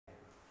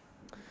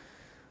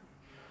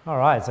All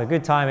right, it's a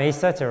good time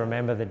Easter to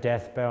remember the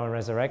death, burial, and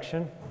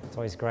resurrection. It's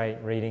always great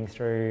reading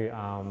through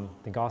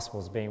the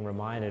Gospels, being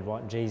reminded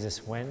what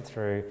Jesus went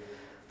through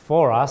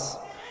for us.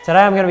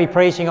 Today I'm going to be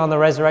preaching on the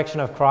resurrection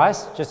of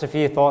Christ, just a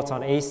few thoughts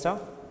on Easter.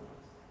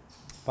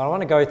 But I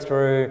want to go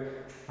through,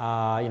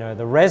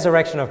 the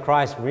resurrection of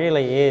Christ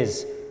really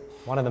is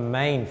one of the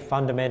main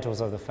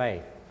fundamentals of the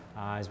faith.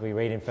 As we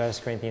read in 1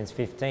 Corinthians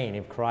 15,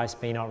 if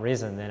Christ be not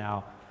risen, then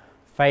our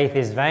faith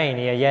is vain,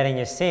 ye are yet in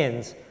your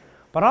sins.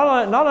 But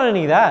not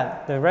only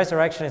that, the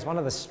resurrection is one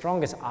of the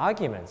strongest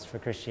arguments for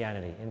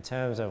Christianity in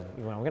terms of,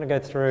 I'm going to go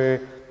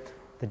through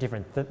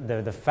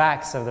the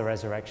facts of the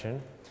resurrection.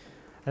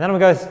 And then I'm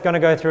going to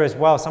go through as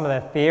well some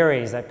of the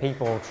theories that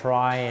people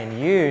try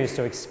and use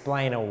to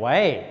explain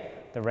away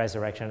the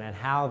resurrection and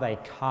how they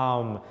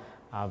come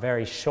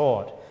very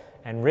short.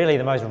 And really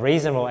the most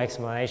reasonable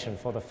explanation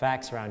for the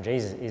facts around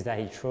Jesus is that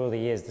he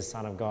truly is the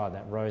Son of God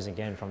that rose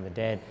again from the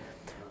dead.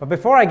 But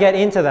before I get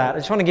into that, I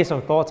just want to give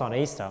some thoughts on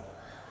Easter.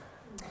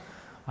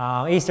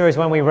 Easter is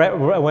when we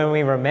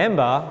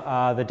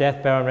remember the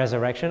death, burial, and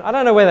resurrection. I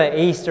don't know whether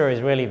Easter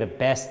is really the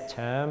best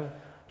term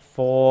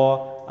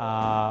for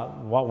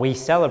what we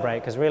celebrate,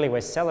 because really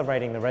we're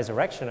celebrating the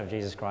resurrection of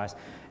Jesus Christ.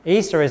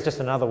 Easter is just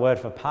another word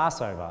for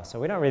Passover.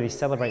 So we don't really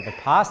celebrate the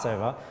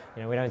Passover.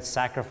 We don't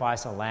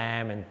sacrifice a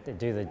lamb and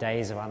do the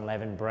days of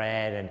unleavened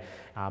bread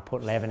and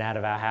put leaven out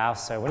of our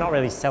house. So we're not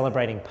really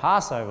celebrating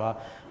Passover,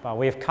 but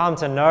we've come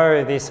to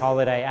know this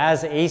holiday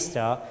as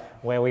Easter,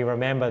 where we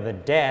remember the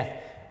death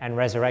and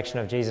resurrection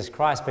of Jesus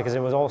Christ, because it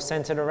was all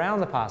centered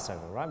around the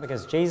Passover, right?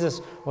 Because Jesus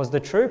was the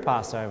true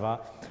Passover.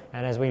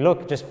 And as we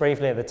look just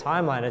briefly at the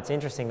timeline, it's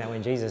interesting that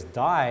when Jesus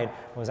died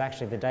was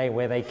actually the day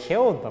where they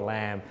killed the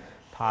lamb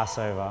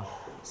Passover.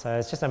 So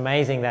it's just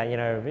amazing that,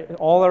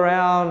 all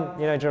around,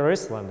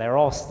 Jerusalem, they're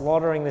all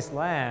slaughtering this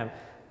lamb,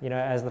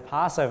 as the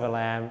Passover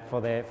lamb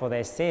for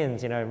their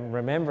sins,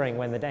 remembering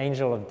when the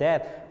angel of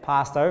death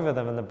passed over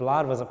them and the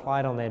blood was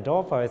applied on their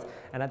doorposts.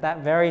 And at that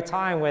very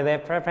time where they're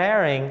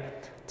preparing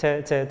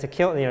to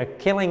kill,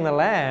 killing the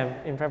lamb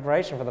in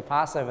preparation for the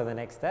Passover the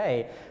next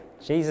day,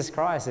 Jesus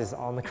Christ is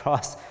on the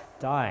cross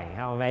dying.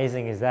 How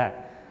amazing is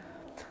that?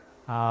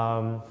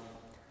 I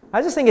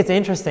just think it's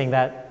interesting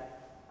that,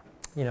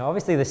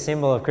 obviously the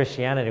symbol of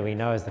Christianity we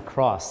know is the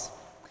cross.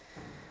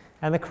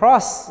 And the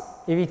cross,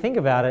 if you think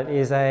about it,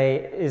 is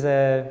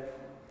a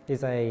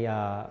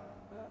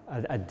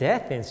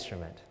death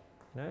instrument.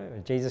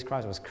 Jesus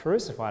Christ was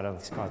crucified on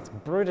this cross,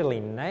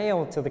 brutally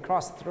nailed to the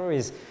cross through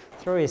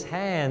his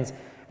hands,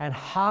 and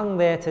hung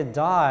there to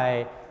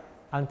die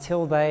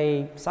until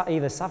they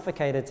either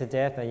suffocated to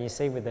death, and you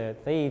see with the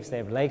thieves,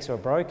 their legs were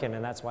broken,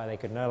 and that's why they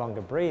could no longer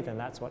breathe, and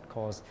that's what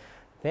caused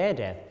their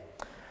death.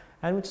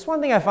 And just one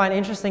thing I find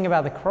interesting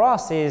about the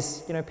cross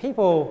is,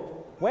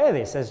 people wear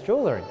this as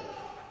jewelry.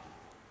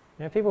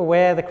 People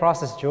wear the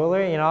cross as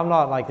jewelry. I'm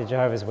not like the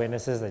Jehovah's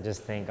Witnesses that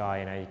just think, you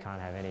can't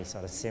have any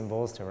sort of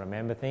symbols to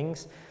remember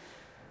things.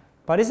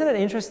 But isn't it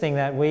interesting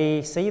that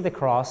we see the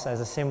cross as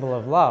a symbol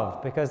of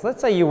love? Because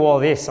let's say you wore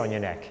this on your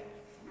neck.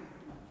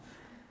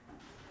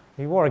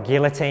 You wore a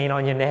guillotine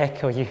on your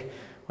neck, or you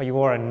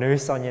wore a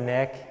noose on your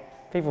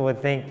neck. People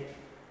would think,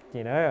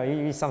 are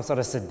you some sort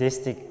of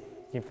sadistic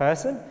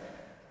person?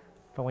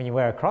 But when you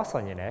wear a cross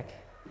on your neck,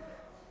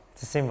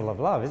 it's a symbol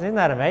of love. Isn't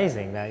that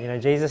amazing that,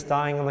 Jesus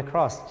dying on the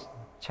cross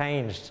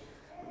changed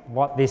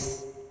what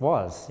this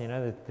was?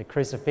 The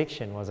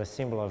crucifixion was a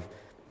symbol of,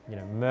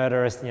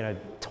 murderous,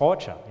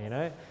 torture,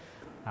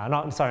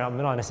 not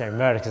necessarily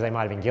murder, because they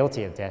might have been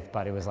guilty of death,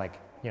 but it was like,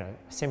 a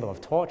symbol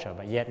of torture.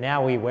 But yet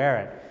now we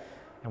wear it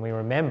and we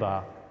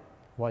remember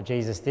what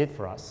Jesus did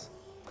for us.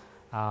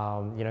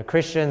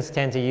 Christians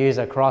tend to use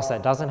a cross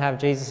that doesn't have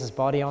Jesus'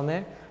 body on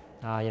there.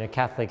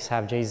 Catholics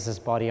have Jesus'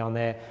 body on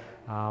there.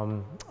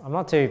 I'm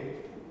not too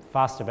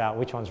fussed about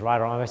which one's right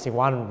or wrong. Obviously,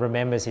 one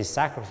remembers his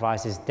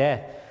sacrifice, his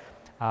death.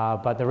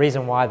 But the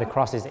reason why the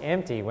cross is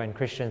empty when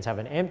Christians have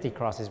an empty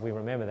cross is we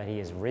remember that he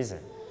is risen.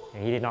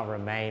 He did not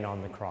remain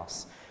on the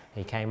cross.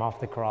 He came off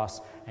the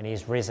cross and he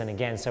is risen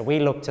again. So we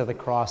look to the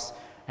cross,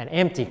 an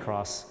empty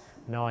cross,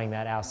 knowing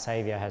that our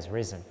Savior has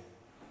risen.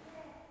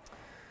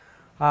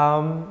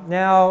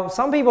 Now,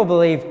 some people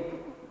believe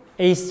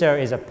Easter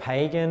is a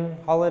pagan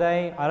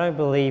holiday. I don't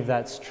believe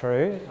that's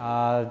true.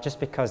 Just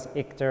because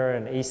Ichter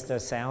and Easter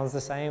sounds the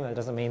same, that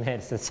doesn't mean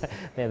that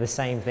they're the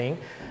same thing.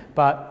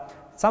 But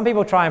some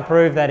people try and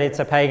prove that it's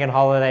a pagan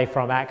holiday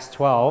from Acts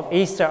 12.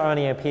 Easter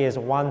only appears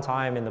one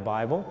time in the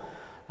Bible.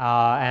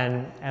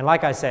 And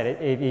like I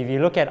said, if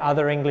you look at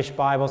other English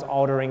Bibles,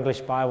 older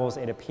English Bibles,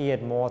 it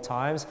appeared more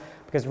times,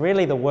 because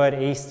really the word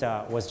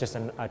Easter was just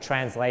a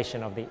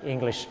translation of the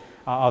English,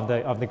 of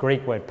the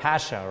Greek word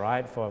Pascha,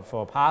 right,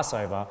 for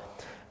Passover.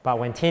 But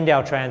when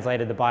Tyndale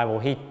translated the Bible,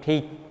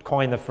 he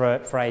coined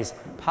the phrase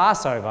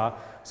Passover.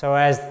 So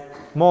as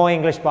more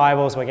English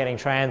Bibles were getting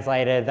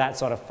translated, that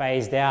sort of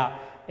phased out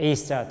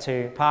Easter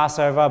to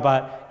Passover,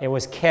 but it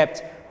was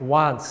kept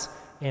once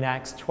in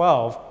Acts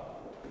 12,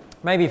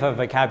 maybe for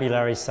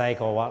vocabulary's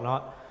sake or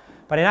whatnot.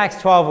 But in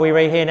Acts 12, we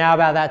read here, now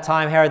about that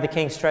time, Herod the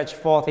king stretched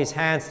forth his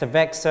hands to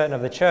vex certain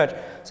of the church.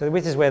 So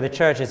this is where the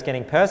church is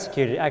getting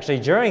persecuted, actually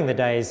during the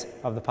days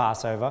of the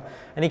Passover.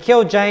 And he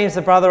killed James,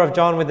 the brother of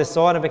John, with the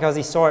sword, and because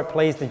he saw it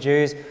pleased the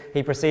Jews,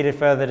 he proceeded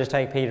further to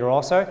take Peter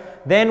also.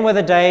 Then were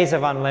the days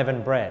of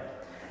unleavened bread.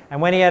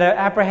 And when he had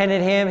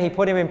apprehended him, he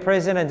put him in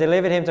prison and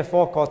delivered him to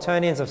 4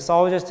 quaternions of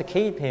soldiers to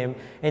keep him,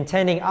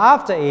 intending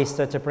after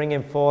Easter to bring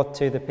him forth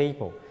to the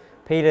people.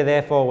 Peter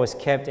therefore was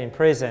kept in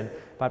prison,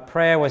 but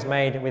prayer was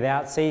made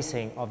without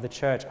ceasing of the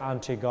church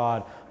unto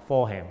God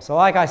for him. So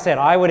like I said,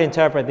 I would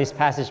interpret this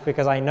passage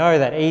because I know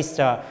that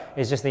Easter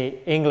is just the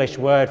English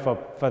word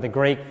for the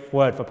Greek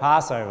word for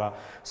Passover.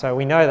 So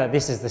we know that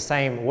this is the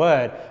same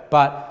word,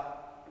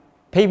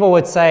 but people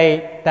would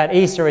say that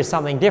Easter is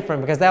something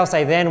different because they'll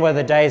say, then were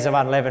the days of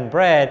unleavened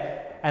bread.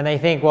 And they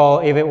think, well,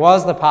 if it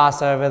was the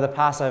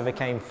Passover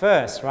came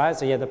first, right?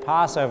 So you had the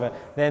Passover,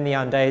 then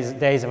the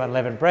days of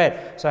unleavened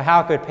bread. So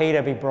how could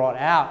Peter be brought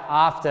out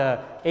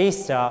after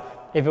Easter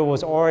if it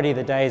was already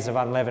the days of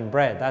unleavened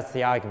bread? That's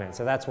the argument.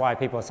 So that's why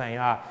people are saying,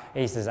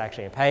 Easter is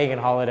actually a pagan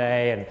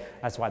holiday, and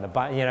that's why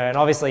and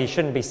obviously you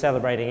shouldn't be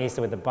celebrating Easter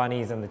with the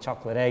bunnies and the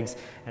chocolate eggs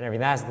and everything.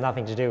 That has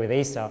nothing to do with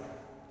Easter.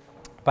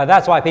 But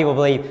that's why people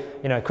believe,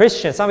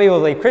 some people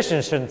believe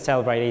Christians shouldn't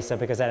celebrate Easter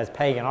because that has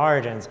pagan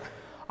origins.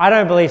 I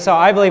don't believe so.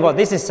 I believe what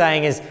this is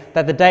saying is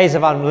that the days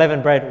of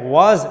unleavened bread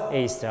was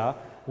Easter,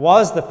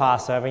 was the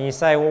Passover. And you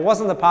say, well,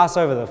 wasn't the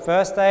Passover the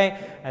first day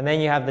and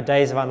then you have the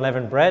days of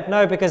unleavened bread?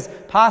 No, because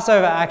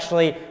Passover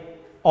actually,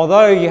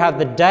 although you have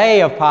the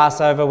day of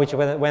Passover, which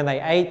when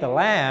they ate the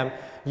lamb,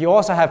 you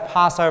also have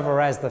Passover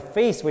as the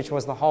feast, which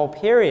was the whole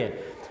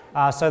period.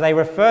 So they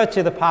refer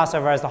to the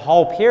Passover as the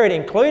whole period,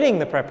 including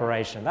the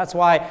preparation. That's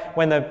why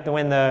when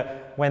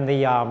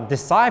the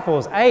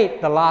disciples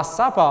ate the Last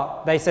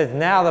Supper, they said,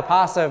 now the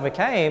Passover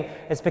came.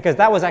 It's because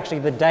that was actually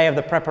the day of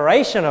the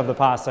preparation of the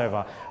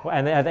Passover.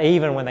 And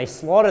even when they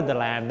slaughtered the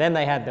lamb, then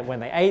they had when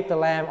they ate the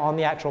lamb on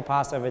the actual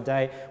Passover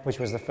day, which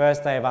was the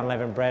first day of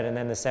unleavened bread, and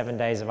then the 7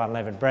 days of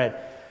unleavened bread.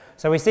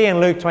 So we see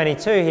in Luke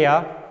 22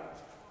 here,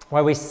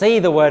 where we see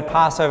the word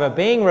Passover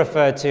being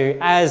referred to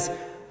as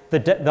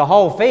the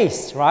whole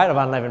feast, right, of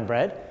unleavened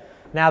bread.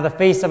 Now the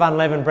feast of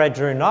unleavened bread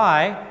drew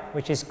nigh,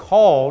 which is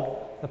called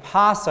the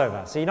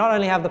Passover. So you not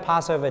only have the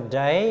Passover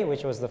day,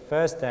 which was the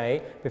first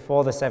day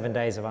before the 7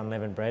 days of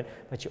unleavened bread,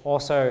 but you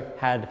also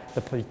had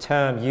the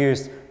term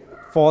used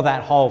for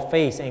that whole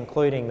feast,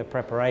 including the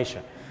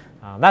preparation.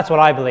 That's what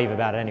I believe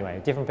about it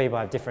anyway. Different people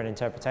have different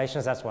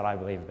interpretations. That's what I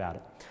believe about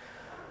it.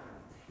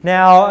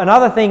 Now,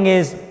 another thing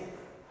is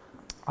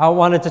I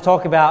wanted to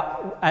talk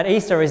about at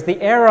Easter is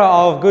the era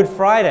of Good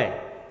Friday.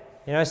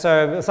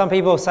 So some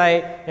people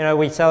say,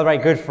 we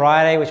celebrate Good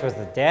Friday, which was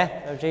the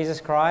death of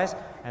Jesus Christ,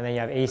 and then you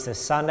have Easter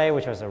Sunday,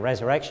 which was the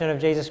resurrection of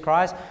Jesus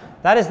Christ.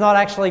 That is not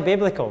actually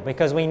biblical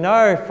because we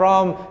know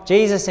from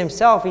Jesus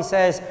himself, he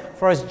says,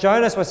 for as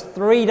Jonas was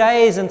 3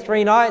 days and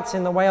 3 nights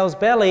in the whale's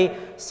belly,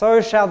 so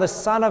shall the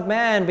Son of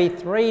Man be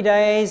 3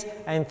 days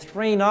and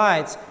 3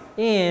 nights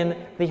in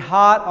the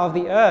heart of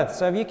the earth.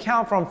 So if you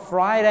count from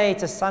Friday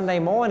to Sunday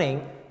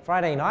morning,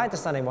 Friday night to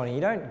Sunday morning,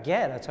 you don't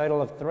get a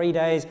total of 3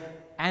 days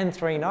and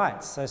 3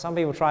 nights. So some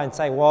people try and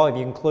say, well, if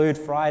you include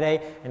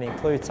Friday and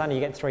include Sunday,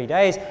 you get 3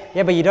 days.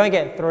 Yeah, but you don't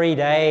get 3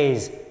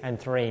 days and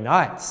 3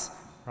 nights,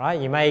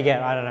 right? You may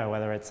get, I don't know,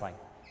 whether it's like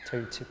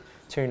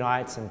two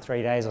nights and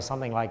 3 days or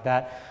something like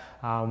that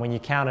when you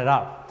count it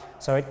up.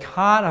 So it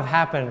can't have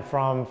happened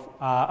from,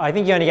 I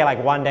think you only get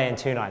like 1 day and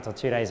 2 nights or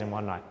 2 days and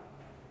 1 night.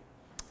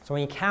 So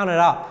when you count it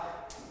up,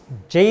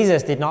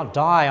 Jesus did not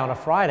die on a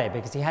Friday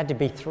because he had to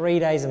be 3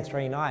 days and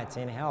 3 nights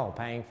in hell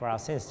paying for our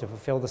sins to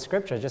fulfill the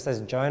scripture, just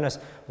as Jonas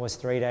was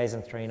 3 days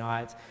and 3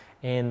 nights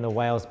in the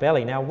whale's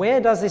belly. Now, where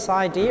does this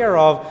idea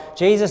of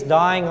Jesus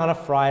dying on a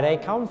Friday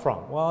come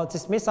from? Well, it's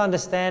this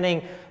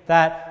misunderstanding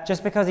that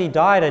just because he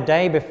died a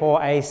day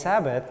before a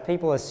Sabbath,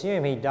 people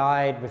assume he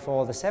died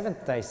before the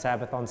 7th-day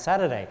Sabbath on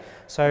Saturday.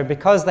 So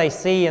because they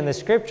see in the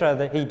scripture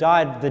that he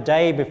died the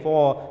day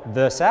before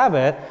the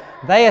Sabbath,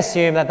 they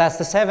assume that that's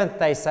the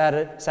 7th-day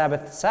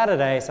Sabbath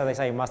Saturday, so they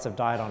say he must have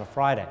died on a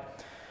Friday.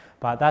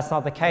 But that's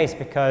not the case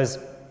because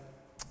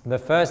the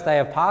first day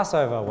of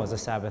Passover was a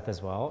Sabbath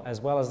as well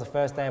as the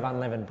first day of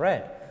unleavened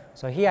bread.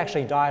 So he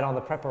actually died on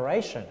the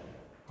preparation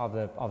of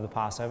the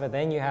Passover.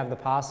 Then you have the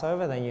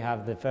Passover, then you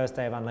have the first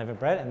day of unleavened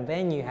bread, and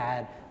then you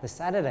had the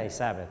Saturday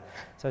Sabbath.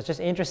 So it's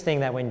just interesting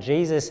that when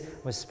Jesus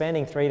was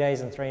spending 3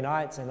 days and 3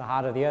 nights in the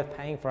heart of the earth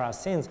paying for our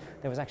sins,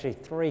 there was actually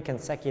 3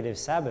 consecutive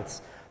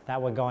Sabbaths that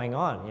were going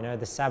on.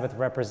 The Sabbath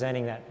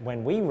representing that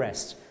when we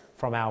rest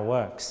from our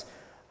works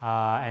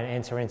and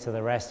enter into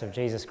the rest of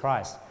Jesus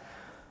Christ.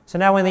 So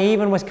now when the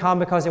even was come,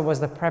 because it was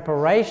the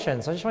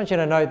preparation. So I just want you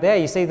to note there,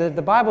 you see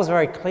the Bible is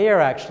very clear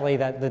actually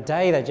that the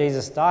day that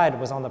Jesus died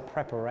was on the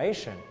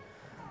preparation.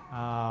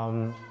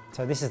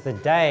 So this is the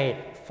day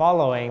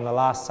following the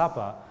Last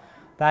Supper.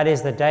 That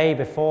is the day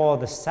before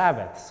the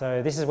Sabbath.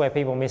 So this is where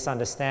people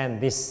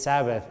misunderstand this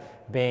Sabbath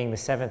being the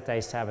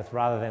 7th-day Sabbath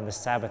rather than the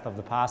Sabbath of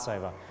the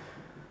Passover.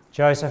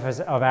 Joseph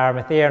of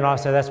Arimathea, and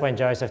also that's when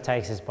Joseph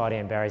takes his body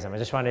and buries him. I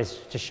just wanted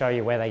to show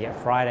you where they get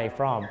Friday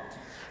from.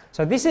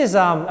 So this is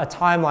a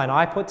timeline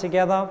I put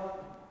together.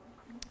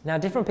 Now,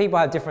 different people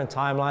have different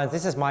timelines.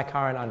 This is my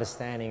current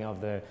understanding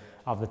of the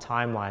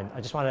timeline.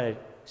 I just want to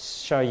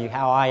show you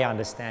how I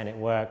understand it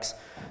works.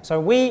 So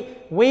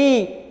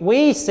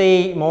we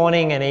see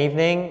morning and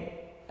evening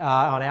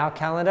on our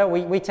calendar.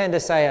 We tend to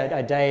say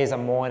a day is a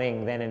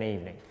morning, then an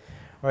evening.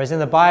 Whereas in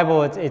the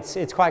Bible,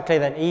 it's quite clear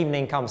that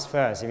evening comes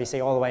first. If you see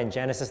all the way in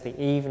Genesis, the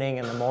evening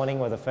and the morning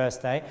were the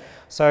first day.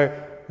 So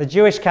the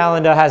Jewish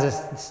calendar has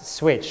it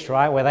switched,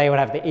 right? Where they would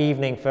have the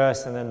evening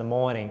first and then the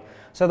morning.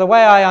 So the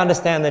way I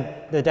understand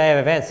the day of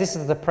events, this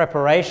is the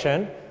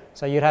preparation.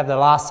 So you'd have the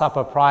Last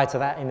Supper prior to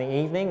that in the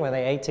evening where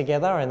they ate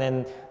together, and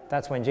then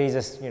that's when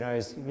Jesus,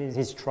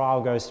 his trial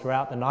goes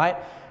throughout the night,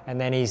 and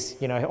then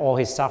all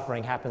his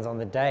suffering happens on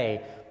the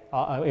day.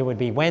 It would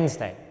be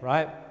Wednesday,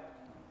 right?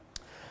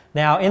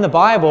 Now, in the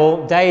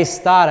Bible, days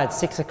start at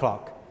 6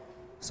 o'clock.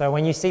 So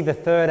when you see the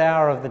third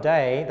hour of the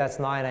day, that's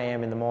 9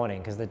 a.m. in the morning,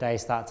 because the day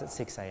starts at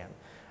 6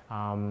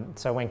 a.m.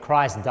 So when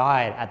Christ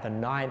died at the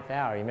 9th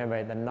hour, you remember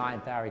at the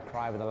 9th hour he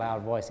cried with a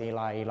loud voice,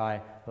 Eli, Eli,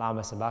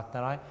 lama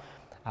sabachthani?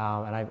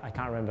 And I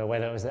can't remember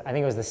whether it was, I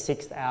think it was the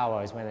 6th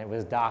hour is when it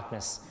was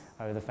darkness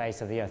over the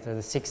face of the earth. So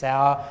the 6th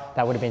hour,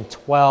 that would have been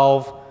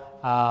 12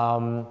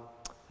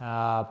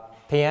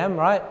 p.m.,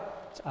 right?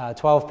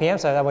 12 p.m.,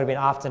 so that would have been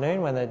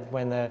afternoon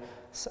when the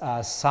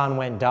sun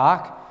went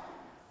dark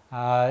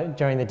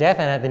during the death,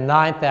 and at the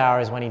 9th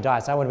hour is when he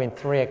died. So that would have been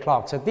 3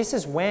 o'clock. So this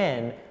is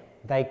when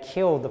they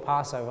killed the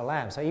Passover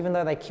lamb. So even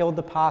though they killed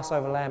the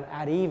Passover lamb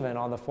at even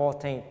on the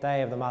 14th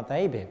day of the month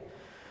Abib,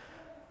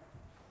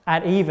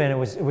 at even, it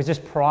was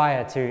just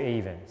prior to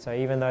even. So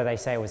even though they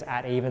say it was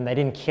at even, they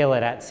didn't kill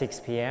it at 6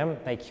 p.m.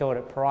 They killed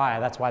it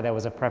prior. That's why there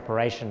was a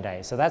preparation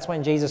day. So that's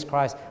when Jesus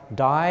Christ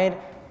died.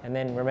 And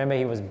then remember,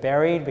 he was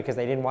buried because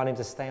they didn't want him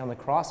to stay on the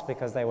cross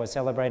because they were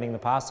celebrating the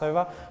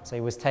Passover. So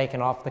he was taken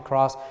off the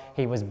cross.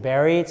 He was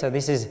buried. So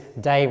this is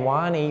day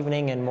 1,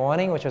 evening and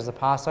morning, which was the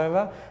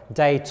Passover.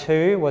 Day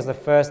 2 was the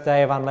first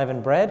day of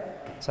unleavened bread.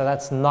 So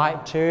that's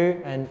night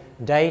 2 and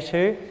day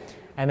 2.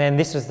 And then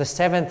this was the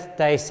 7th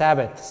day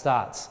Sabbath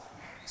starts.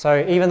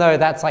 So even though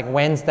that's like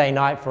Wednesday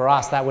night for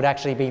us, that would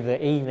actually be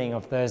the evening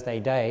of Thursday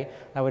day.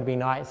 That would be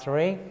night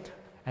 3.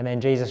 And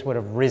then Jesus would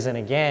have risen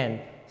again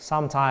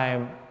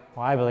sometime,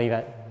 well, I believe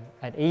at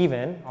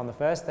even on the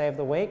first day of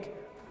the week.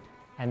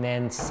 And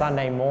then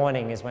Sunday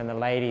morning is when the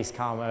ladies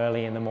come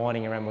early in the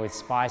morning, remember, with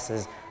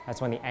spices.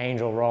 That's when the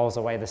angel rolls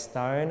away the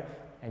stone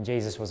and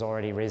Jesus was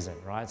already risen,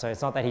 right? So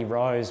it's not that he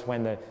rose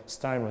when the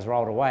stone was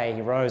rolled away.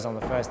 He rose on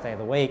the first day of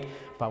the week,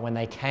 but when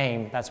they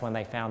came, that's when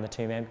they found the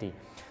tomb empty.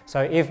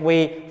 So if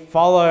we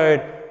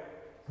followed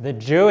the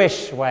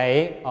Jewish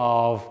way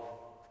of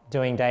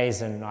doing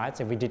days and nights,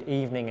 if we did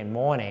evening and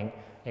morning,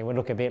 it would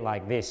look a bit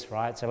like this,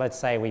 right? So let's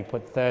say we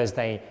put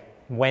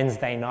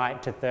Wednesday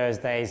night to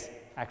Thursday's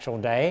actual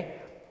day.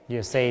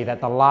 You'll see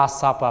that the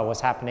Last Supper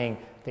was happening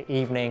the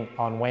evening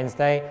on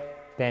Wednesday.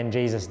 Then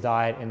Jesus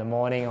died in the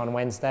morning on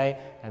Wednesday.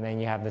 And then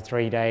you have the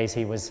 3 days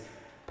he was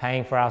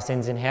paying for our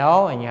sins in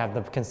hell. And you have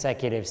the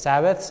consecutive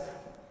Sabbaths.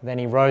 Then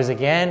he rose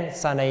again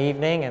Sunday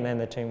evening, and then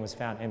the tomb was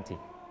found empty.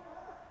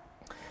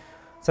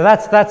 So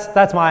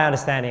that's my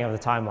understanding of the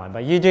timeline.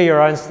 But you do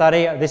your own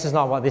study. This is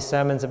not what this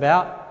sermon's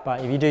about.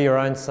 But if you do your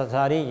own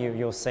study,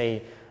 you'll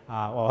see,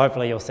 well,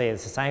 hopefully you'll see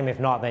it's the same. If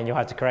not, then you'll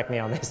have to correct me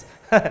on this.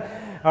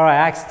 All right,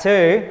 Acts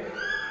 2.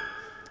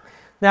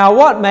 Now,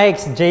 what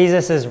makes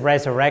Jesus'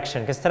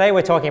 resurrection, because today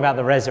we're talking about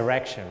the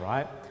resurrection,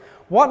 right?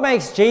 What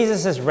makes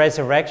Jesus'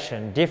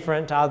 resurrection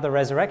different to other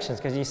resurrections?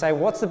 Because you say,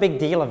 what's the big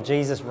deal of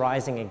Jesus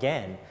rising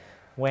again?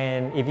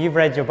 When, if you've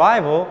read your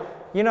Bible,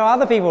 you know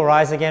other people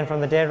rise again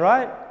from the dead,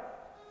 right?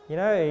 You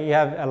know, you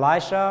have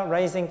Elisha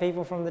raising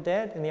people from the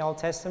dead in the Old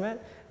Testament.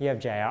 You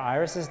have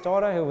Jairus'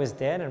 daughter who was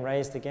dead and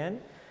raised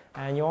again.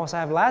 And you also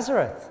have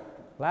Lazarus.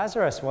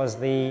 Lazarus was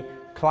the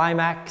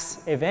climax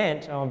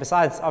event,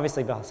 besides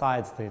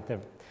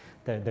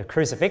the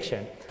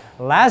crucifixion.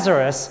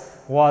 Lazarus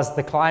was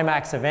the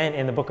climax event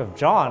in the book of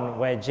John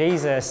where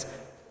Jesus,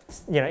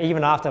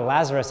 even after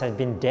Lazarus had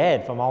been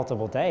dead for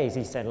multiple days,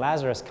 he said,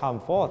 Lazarus, come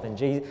forth.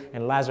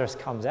 And Lazarus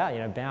comes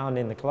out, bound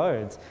in the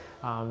clothes,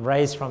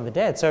 raised from the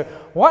dead. So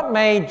what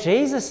made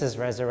Jesus'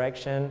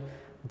 resurrection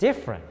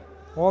different?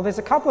 Well, there's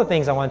a couple of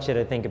things I want you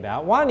to think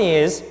about. One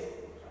is,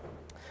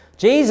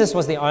 Jesus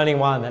was the only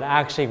one that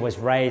actually was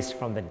raised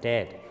from the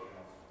dead.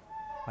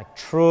 Like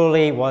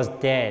truly was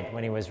dead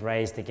when he was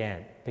raised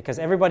again. Because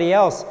everybody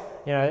else,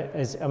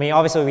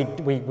 obviously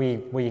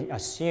we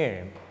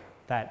assume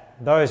that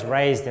those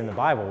raised in the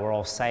Bible were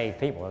all saved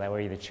people. They were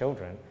either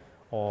children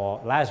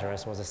or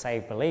Lazarus was a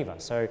saved believer.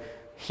 So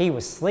he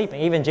was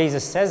sleeping. Even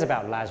Jesus says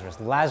about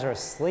Lazarus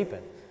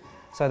sleepeth.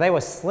 So they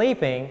were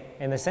sleeping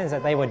in the sense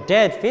that they were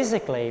dead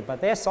physically, but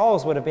their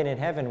souls would have been in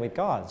heaven with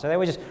God. So they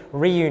were just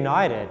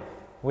reunited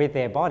with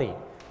their body.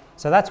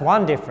 So that's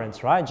one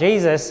difference, right?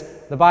 Jesus,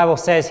 the Bible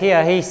says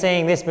here, he's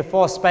saying this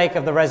before spake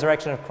of the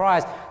resurrection of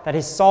Christ, that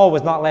his soul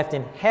was not left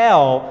in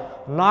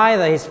hell,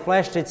 neither his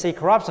flesh did see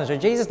corruption. So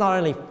Jesus not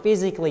only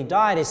physically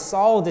died, his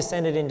soul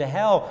descended into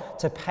hell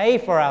to pay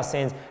for our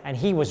sins, and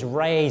he was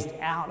raised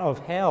out of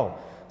hell.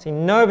 See,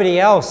 nobody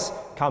else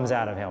comes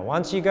out of hell.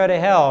 Once you go to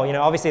hell,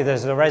 obviously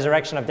there's the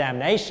resurrection of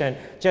damnation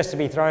just to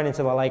be thrown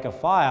into the lake of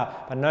fire,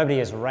 but nobody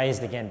is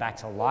raised again back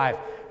to life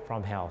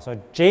from hell. So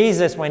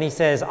Jesus, when he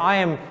says, I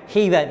am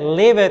he that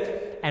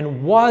liveth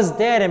and was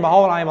dead, and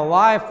behold, I am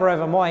alive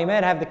forevermore,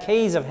 amen, have the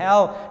keys of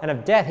hell and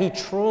of death, he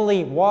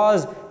truly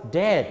was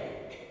dead,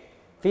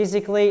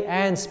 physically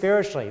and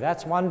spiritually.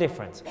 That's one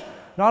difference.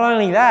 Not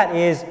only that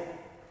is,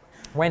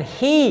 when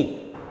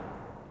he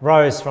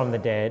rose from the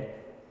dead,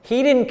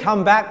 he didn't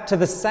come back to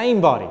the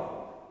same body,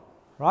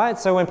 right?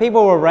 So when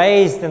people were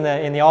raised in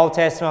the Old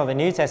Testament or the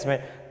New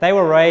Testament, they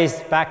were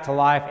raised back to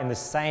life in the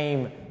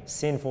same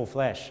sinful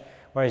flesh.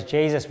 Whereas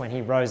Jesus, when he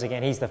rose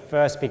again, he's the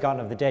first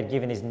begotten of the dead,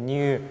 given his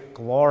new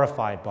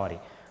glorified body,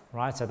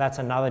 right? So that's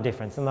another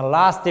difference. And the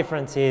last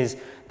difference is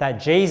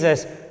that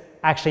Jesus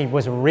actually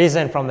was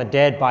risen from the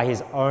dead by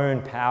his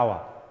own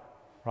power,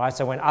 right?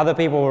 So when other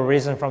people were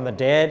risen from the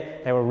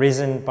dead, they were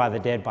risen by the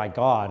dead by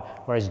God,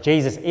 whereas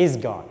Jesus is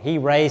God. He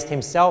raised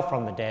himself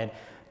from the dead.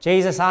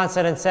 Jesus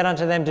answered and said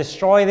unto them,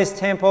 destroy this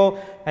temple,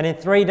 and in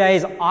 3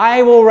 days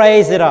I will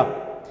raise it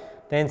up.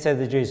 Then said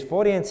the Jews,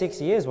 40 and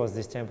 6 years was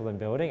this temple in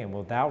building, and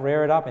wilt thou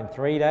rear it up in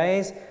 3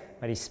 days?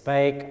 But he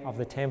spake of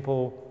the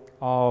temple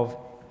of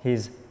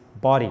his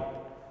body.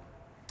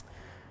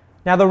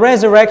 Now the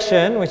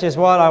resurrection, which is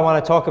what I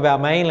want to talk about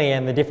mainly,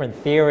 and the different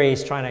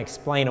theories trying to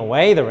explain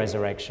away the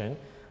resurrection,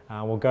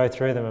 we'll go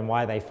through them and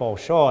why they fall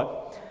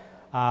short.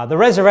 The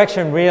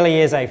resurrection really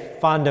is a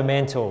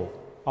fundamental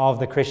of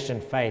the Christian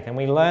faith, and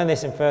we learn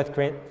this in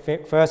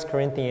 1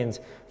 Corinthians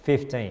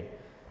 15.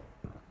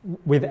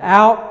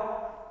 Without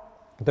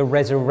the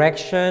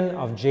resurrection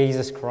of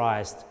Jesus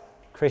Christ,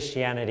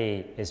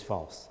 Christianity is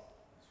false.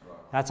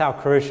 That's how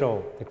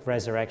crucial the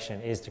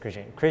resurrection is to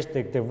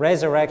Christianity. The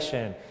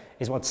resurrection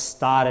is what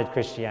started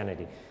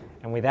Christianity.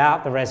 And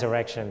without the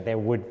resurrection, there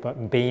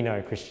would be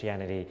no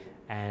Christianity,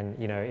 and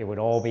it would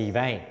all be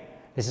vain.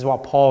 This is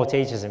what Paul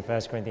teaches in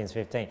 1 Corinthians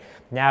 15.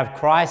 Now, if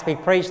Christ be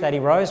preached that he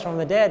rose from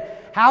the dead,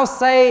 how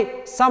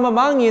say some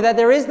among you that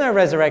there is no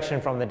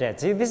resurrection from the dead?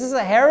 See, this is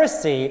a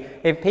heresy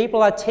if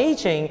people are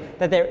teaching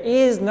that there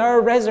is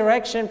no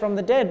resurrection from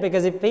the dead,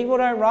 because if people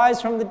don't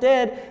rise from the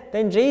dead,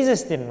 then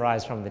Jesus didn't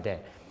rise from the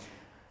dead.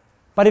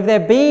 But if there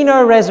be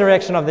no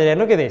resurrection of the dead,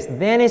 look at this,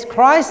 then is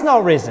Christ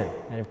not risen?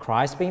 And if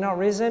Christ be not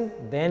risen,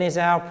 then is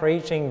our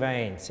preaching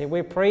vain. See,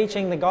 we're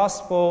preaching the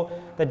gospel,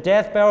 the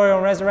death, burial,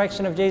 and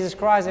resurrection of Jesus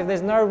Christ. If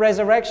there's no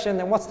resurrection,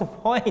 then what's the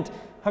point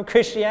of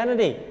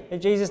Christianity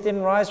if Jesus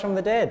didn't rise from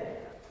the dead?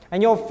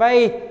 And your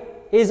faith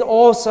is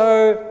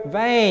also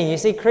vain. You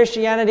see,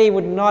 Christianity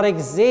would not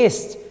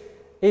exist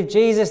if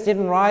Jesus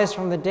didn't rise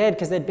from the dead,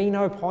 because there'd be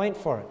no point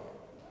for it.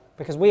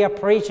 Because we are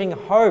preaching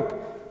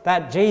hope,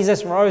 that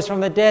Jesus rose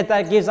from the dead.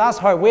 That gives us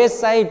hope. We're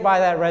saved by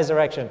that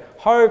resurrection.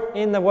 Hope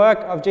in the work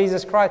of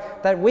Jesus Christ,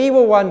 that we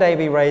will one day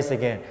be raised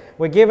again.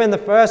 We're given the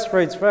first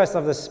fruits first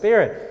of the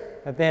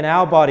Spirit, that then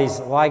our bodies,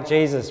 like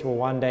Jesus, will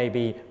one day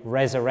be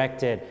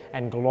resurrected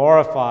and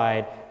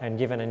glorified and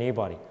given a new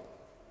body.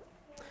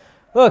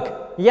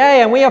 Look,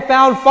 yea, and we have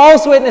found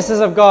false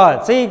witnesses of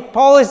God. See,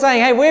 Paul is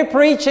saying, hey, we're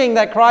preaching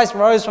that Christ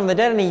rose from the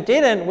dead, and he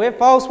didn't. We're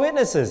false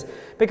witnesses,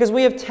 because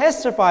we have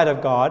testified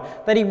of God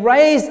that he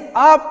raised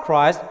up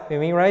Christ,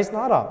 whom he raised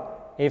not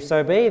up. If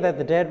so be that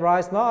the dead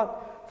rise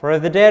not. For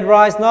if the dead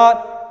rise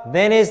not,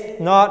 then is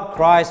not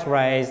Christ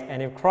raised.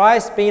 And if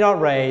Christ be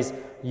not raised,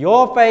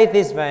 your faith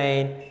is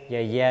vain,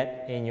 ye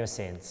yet in your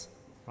sins.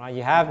 Right?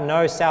 You have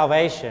no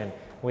salvation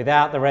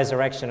without the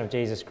resurrection of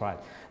Jesus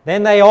Christ.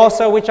 Then they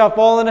also which are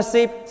fallen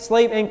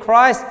asleep in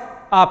Christ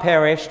are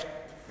perished.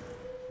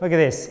 Look at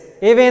this.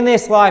 If in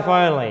this life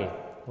only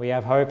we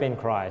have hope in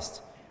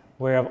Christ,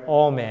 we're of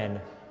all men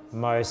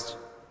most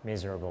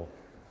miserable.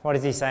 What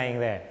is he saying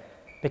there?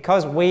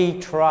 Because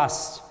we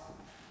trust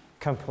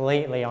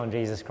completely on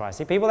Jesus Christ.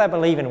 See, people that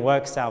believe in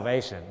work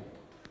salvation,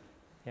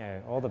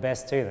 all the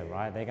best to them,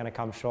 right? They're going to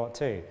come short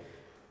too.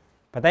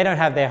 But they don't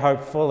have their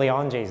hope fully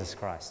on Jesus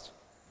Christ,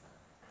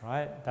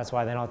 right? That's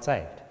why they're not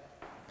saved.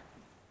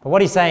 But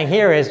what he's saying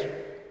here is,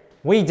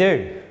 we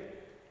do.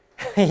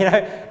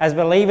 As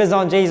believers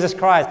on Jesus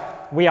Christ,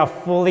 we are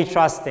fully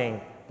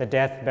trusting the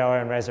death,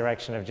 burial, and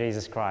resurrection of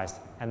Jesus Christ.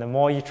 And the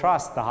more you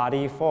trust, the harder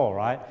you fall,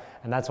 right?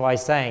 And that's why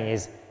he's saying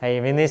is, hey,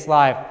 if in this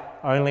life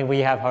only we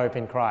have hope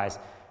in Christ,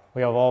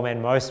 we are of all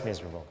men most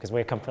miserable, because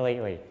we're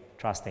completely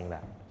trusting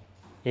that.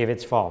 If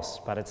it's false,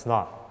 but it's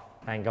not,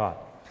 thank God.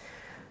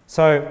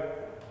 So,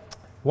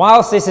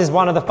 whilst this is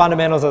one of the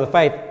fundamentals of the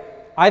faith,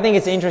 I think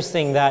it's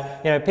interesting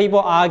that people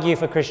argue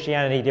for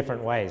Christianity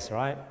different ways,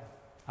 right?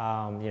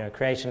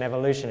 Creation and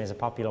evolution is a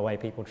popular way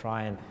people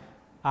try and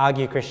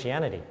argue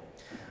Christianity.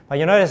 But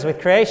you notice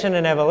with creation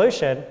and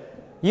evolution,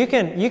 you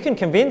can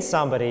convince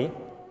somebody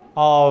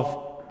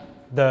of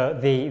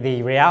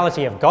the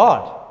reality of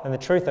God, and the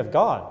truth of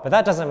God. But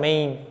that doesn't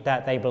mean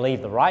that they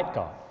believe the right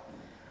God.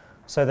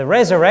 So the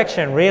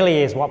resurrection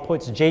really is what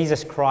puts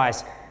Jesus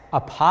Christ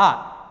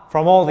apart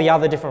from all the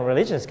other different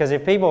religions. Because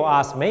if people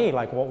ask me,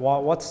 like,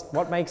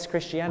 what makes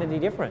Christianity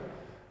different?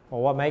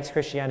 Well, what makes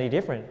Christianity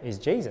different is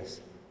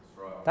Jesus.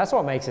 That's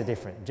what makes it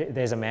different.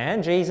 There's a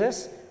man,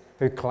 Jesus,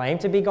 who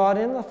claimed to be God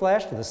in the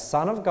flesh, the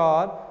Son of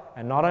God,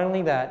 and not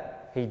only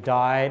that, he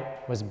died,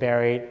 was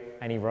buried,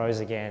 and he rose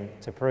again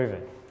to prove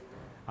it.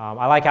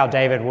 I like how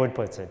David Wood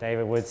puts it.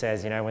 David Wood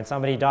says, when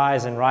somebody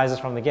dies and rises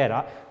from the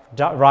dead,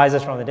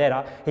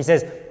 he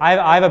says,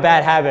 I have a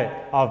bad habit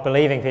of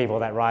believing people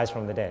that rise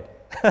from the dead.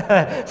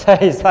 So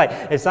he's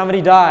like, if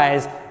somebody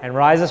dies and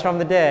rises from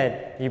the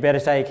dead, you better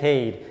take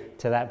heed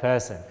to that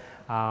person.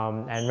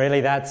 And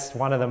really that's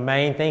one of the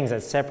main things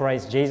that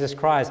separates Jesus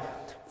Christ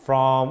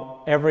from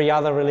every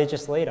other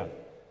religious leader.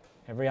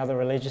 Every other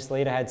religious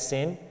leader had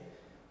sin.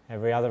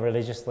 Every other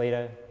religious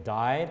leader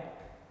died.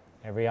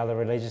 Every other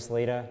religious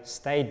leader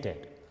stayed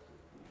dead.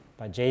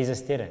 But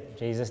Jesus didn't.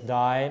 Jesus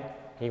died,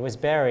 he was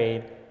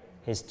buried,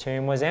 his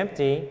tomb was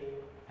empty,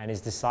 and his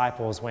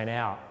disciples went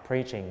out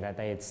preaching that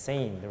they had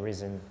seen the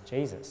risen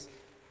Jesus.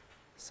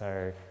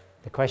 So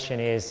the question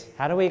is,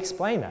 how do we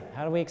explain that?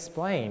 How do we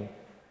explain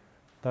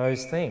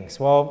those things?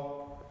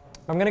 Well,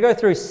 I'm going to go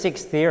through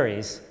 6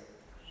 theories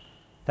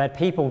that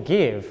people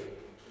give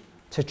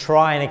to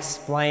try and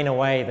explain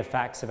away the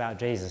facts about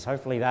Jesus.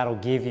 Hopefully that'll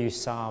give you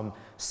some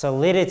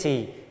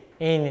solidity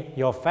in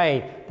your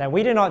faith, that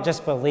we do not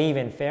just believe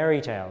in fairy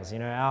tales.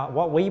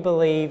 What we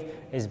believe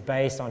is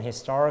based on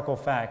historical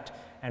fact,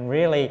 and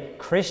really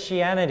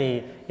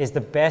Christianity is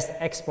the best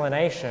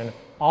explanation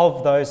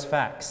of those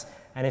facts.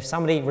 And if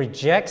somebody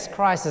rejects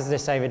Christ as their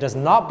Savior, does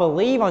not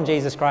believe on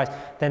Jesus Christ,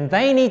 then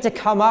they need to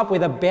come up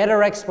with a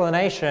better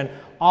explanation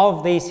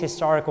of these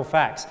historical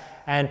facts.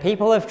 And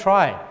people have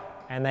tried,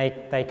 and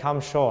they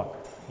come short.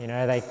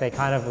 They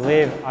kind of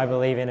live, I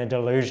believe, in a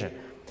delusion.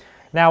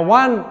 Now,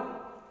 one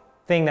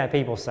thing that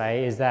people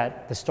say is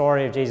that the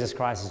story of Jesus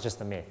Christ is just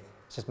a myth.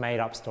 It's just made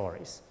up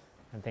stories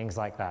and things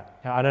like that.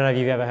 I don't know if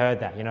you've ever heard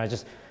that.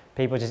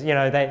 People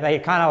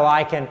they kind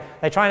of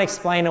they try and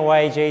explain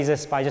away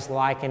Jesus by just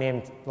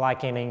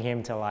likening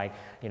him to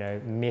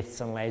myths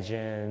and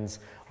legends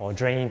or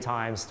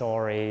Dreamtime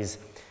stories.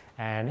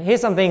 And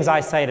here's some things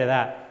I say to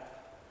that.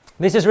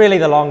 This is really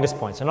the longest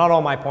point, so not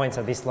all my points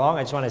are this long.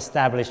 I just want to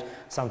establish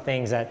some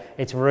things that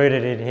it's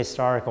rooted in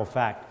historical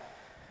fact.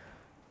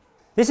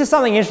 This is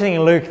something interesting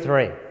in Luke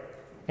 3.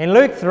 In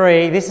Luke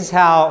 3, this is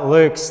how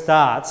Luke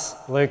starts,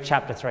 Luke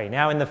chapter 3.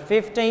 Now, in the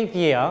 15th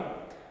year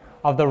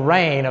of the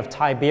reign of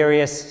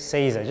Tiberius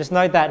Caesar. Just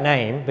note that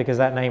name, because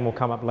that name will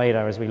come up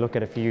later as we look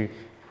at a few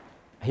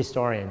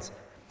historians.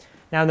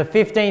 Now, in the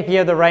 15th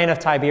year of the reign of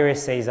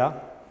Tiberius Caesar,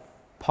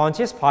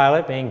 Pontius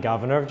Pilate being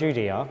governor of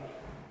Judea,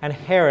 and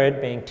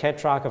Herod being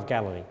tetrarch of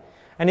Galilee,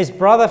 and his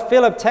brother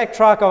Philip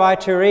tetrarch of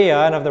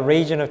Iturea and of the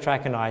region of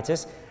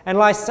Trachonitis, and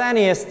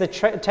Lysanias the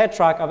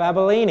tetrarch of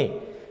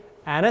Abilene,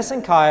 Annas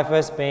and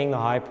Caiaphas being the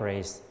high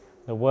priest,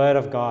 the word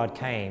of God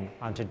came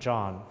unto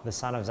John, the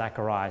son of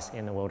Zacharias,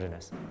 in the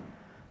wilderness.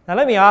 Now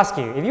let me ask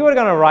you, if you were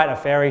going to write a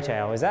fairy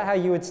tale, is that how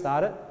you would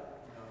start it?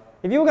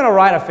 If you were going to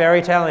write a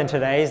fairy tale in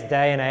today's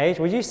day and age,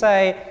 would you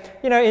say,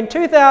 in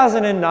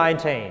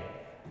 2019,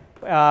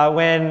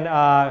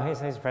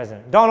 who's the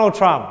president? Donald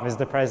Trump is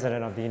the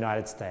president of the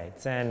United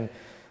States, and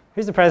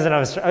who's the Prime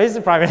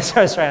Minister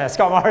of Australia?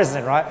 Scott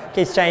Morrison, right?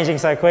 Keeps changing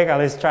so quick, I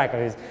lose track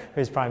of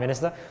who's Prime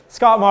Minister.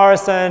 Scott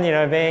Morrison,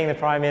 being the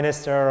Prime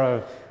Minister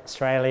of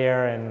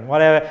Australia and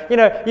whatever.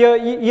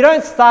 You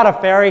don't start a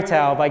fairy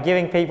tale by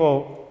giving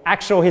people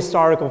actual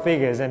historical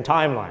figures and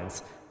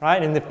timelines,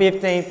 right? In the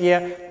 15th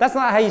year, that's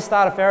not how you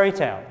start a fairy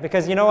tale.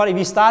 Because you know what? If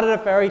you started a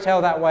fairy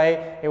tale that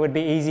way, it would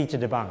be easy to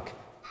debunk,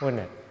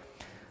 wouldn't it?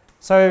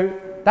 So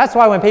that's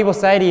why when people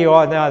say to you,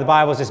 oh no, the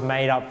Bible's just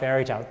made up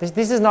fairy tale.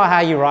 This is not how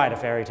you write a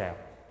fairy tale.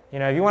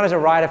 If you wanted to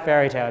write a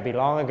fairy tale, it'd be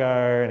long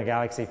ago in a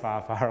galaxy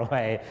far, far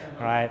away,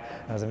 right?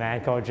 There was a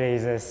man called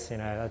Jesus.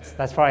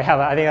 That's probably how,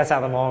 I think that's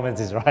how the Mormons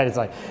is, right? It's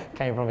like,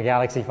 came from a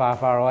galaxy far,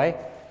 far away.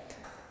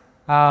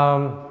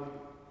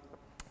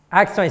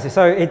 Acts 26.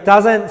 So it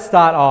doesn't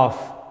start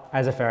off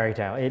as a fairy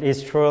tale. It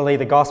is truly,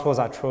 the Gospels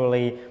are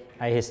truly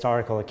a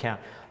historical account.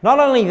 Not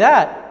only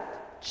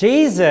that,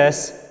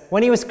 Jesus,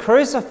 when he was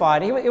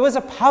crucified, it was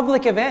a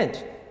public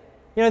event.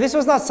 This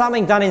was not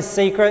something done in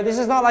secret. This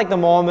is not like the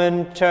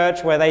Mormon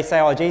church where they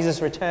say, oh,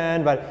 Jesus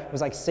returned, but it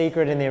was like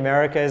secret in the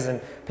Americas and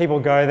people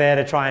go there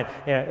to try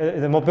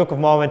and, the Book of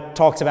Mormon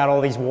talks about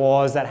all these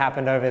wars that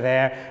happened over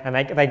there, and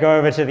they go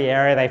over to the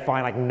area, they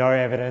find no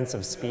evidence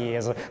of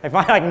spears, they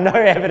find no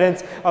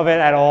evidence of it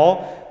at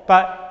all.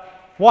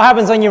 But what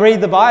happens when you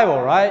read the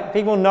Bible, right?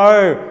 People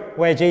know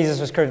where Jesus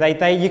was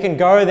crucified. You can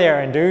go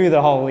there and do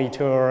the holy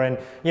tour, and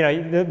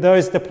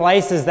the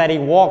places that he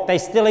walked, they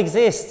still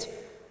exist.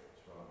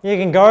 You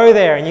can go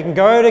there, and you can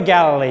go to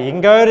Galilee, you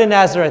can go to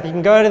Nazareth, you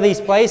can go to these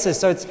places.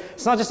 So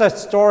it's not just a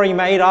story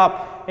made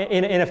up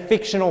in a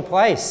fictional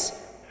place.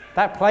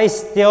 That place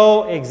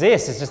still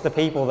exists. It's just the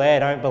people there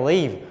don't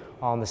believe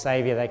on the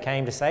Savior that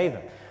came to save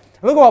them.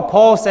 Look at what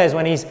Paul says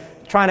when he's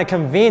trying to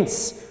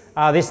convince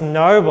this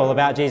noble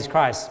about Jesus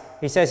Christ.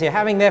 He says here,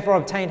 having therefore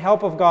obtained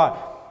help of God,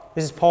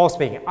 this is Paul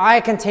speaking,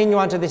 I continue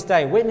unto this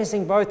day,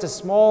 witnessing both to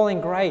small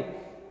and great,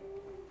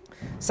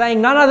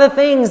 saying none other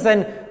things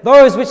than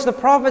those which the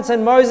prophets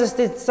and Moses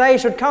did say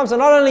should come. So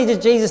not only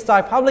did Jesus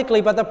die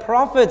publicly, but the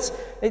prophets,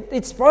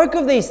 it spoke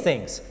of these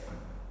things.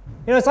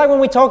 You know, it's like when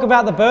we talk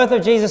about the birth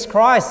of Jesus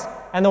Christ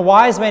and the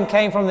wise men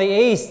came from the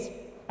east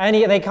and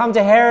they come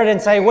to Herod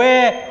and say,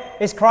 where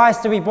is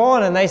Christ to be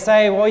born? And they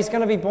say, well, he's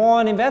going to be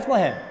born in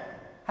Bethlehem.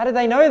 How did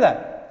they know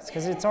that? It's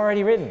because it's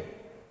already written,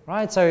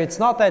 right? So it's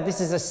not that this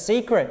is a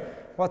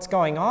secret, what's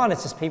going on.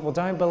 It's just people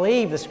don't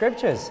believe the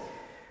scriptures.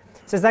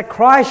 It says that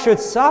Christ should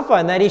suffer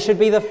and that he should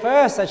be the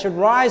first that should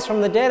rise from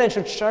the dead and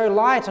should show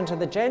light unto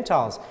the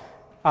Gentiles,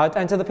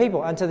 and to the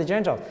people, and to the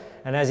Gentiles.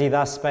 And as he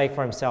thus spake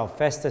for himself,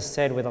 Festus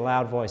said with a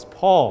loud voice,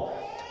 Paul,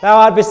 thou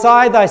art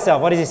beside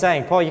thyself. What is he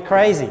saying? Paul, you're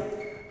crazy.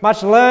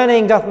 Much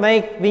learning doth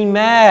make thee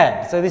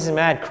mad. So this is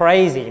mad,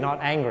 crazy, not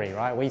angry,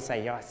 right? We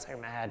say, you're so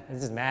mad.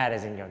 This is mad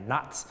as in you're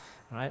nuts,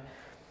 right?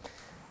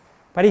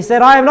 But he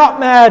said, I am not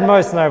mad,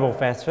 most noble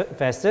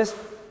Festus,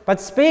 but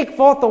speak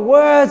forth the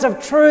words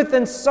of truth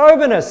and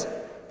soberness.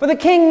 For the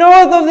king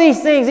knoweth of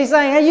these things. He's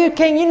saying, hey, you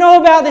king, you know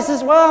about this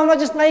as well. I'm not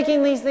just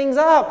making these things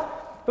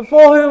up.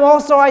 Before whom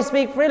also I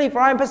speak freely, for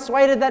I am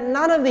persuaded that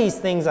none of these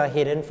things are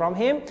hidden from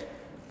him.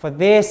 For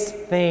this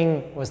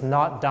thing was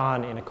not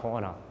done in a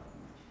corner.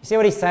 You see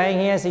what he's saying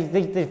here? See,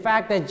 the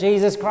fact that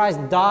Jesus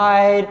Christ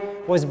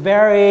died, was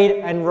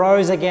buried, and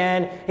rose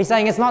again. He's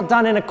saying it's not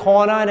done in a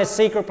corner, in a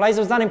secret place. It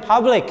was done in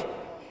public. It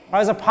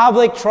was a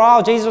public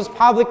trial. Jesus was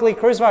publicly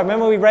crucified.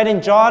 Remember we read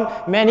in John,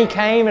 many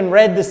came and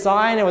read the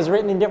sign. It was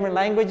written in different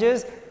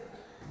languages.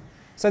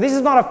 So this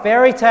is not a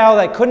fairy tale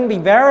that couldn't be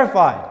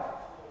verified.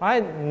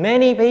 Right?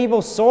 Many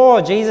people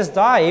saw Jesus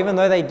die, even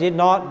though they did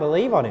not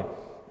believe on him.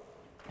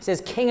 He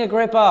says, King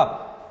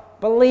Agrippa,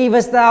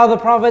 believest thou the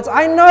prophets?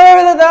 I know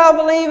that thou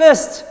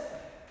believest.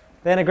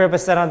 Then Agrippa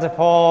said unto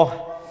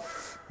Paul,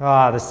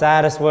 the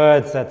saddest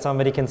words that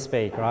somebody can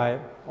speak, right?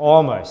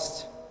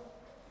 Almost.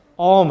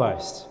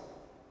 Almost.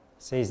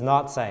 So he's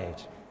not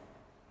saved,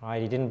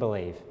 right? He didn't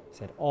believe. He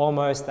said,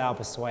 almost thou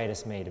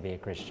persuadest me to be a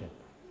Christian.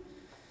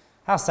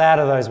 How sad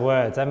are those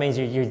words? That means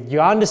you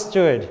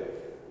understood.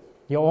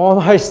 You're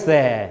almost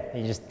there.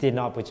 You just did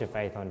not put your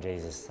faith on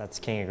Jesus. That's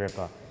King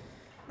Agrippa.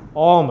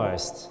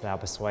 Almost thou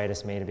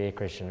persuadest me to be a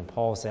Christian. And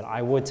Paul said,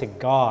 I would to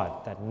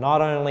God that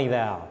not only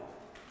thou,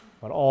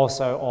 but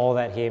also all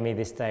that hear me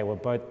this day were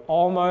both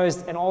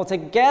almost and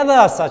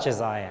altogether such as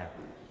I am,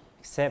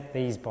 except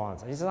these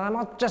bonds. He says, I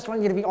not just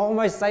want you to be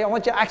almost saved, I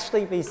want you to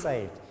actually be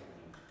saved.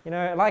 You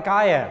know, like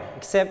I am,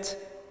 except,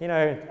 you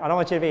know, I don't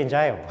want you to be in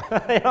jail.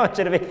 I don't want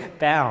you to be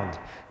bound.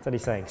 That's what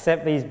he's saying,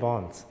 except these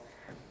bonds.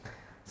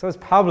 So it's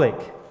public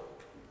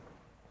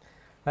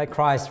that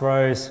Christ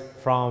rose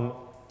from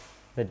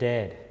the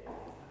dead.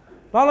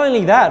 Not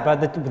only that,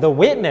 but the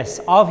witness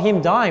of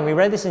him dying, we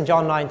read this in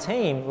John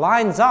 19,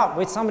 lines up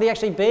with somebody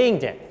actually being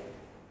dead.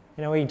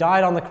 You know, he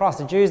died on the cross.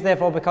 The Jews,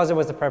 therefore, because it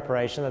was the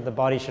preparation that the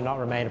body should not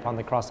remain upon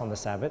the cross on the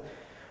Sabbath,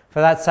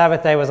 for that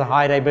Sabbath day was a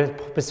high day,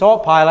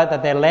 besought Pilate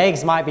that their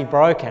legs might be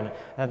broken,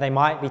 that they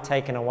might be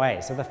taken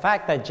away. So the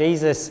fact that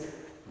Jesus'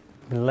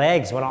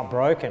 legs were not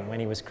broken when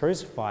he was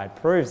crucified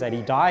proves that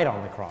he died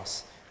on the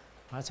cross.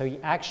 Right? So he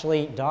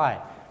actually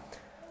died.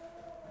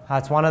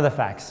 That's one of the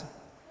facts.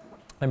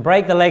 And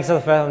break the legs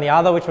of the first and the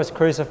other which was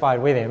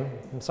crucified with him.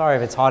 I'm sorry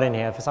if it's hot in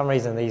here. For some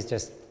reason these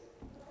just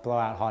blow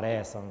out hot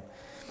air. So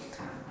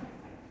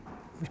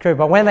it's true.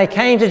 But when they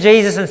came to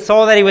Jesus and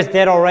saw that he was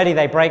dead already,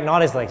 they brake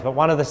not his legs. But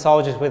one of the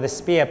soldiers with a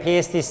spear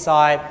pierced his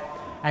side,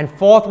 and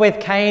forthwith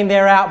came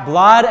there out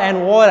blood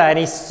and water. And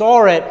he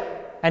saw it,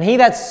 and he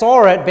that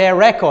saw it bare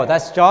record.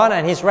 That's John,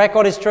 and his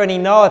record is true, and he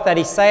knoweth that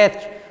he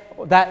saith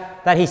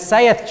that he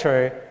saith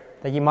true,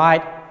 that you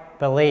might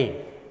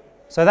believe.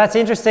 So that's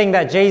interesting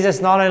that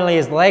Jesus, not only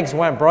his legs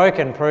weren't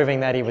broken,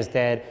 proving that he was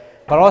dead,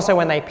 but also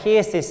when they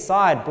pierced his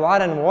side,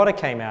 blood and water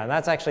came out. And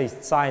that's actually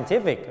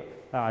scientific,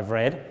 I've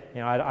read.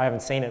 You know, I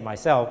haven't seen it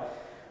myself.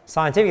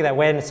 Scientific, that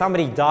when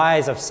somebody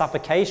dies of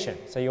suffocation,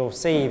 so you'll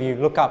see if you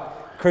look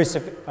up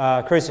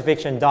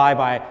crucifixion, die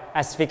by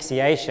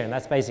asphyxiation,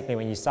 that's basically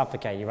when you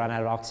suffocate, you run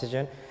out of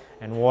oxygen,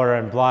 and water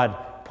and blood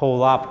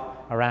pool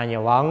up around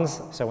your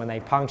lungs. So when they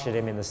punctured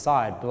him in the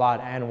side, blood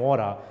and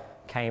water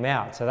came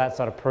out. So that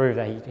sort of proved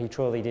that he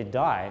truly did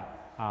die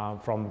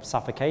from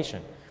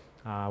suffocation,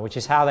 which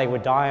is how they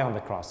would die on the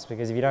cross.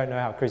 Because if you don't know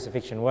how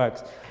crucifixion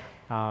works,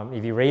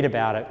 if you read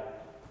about it,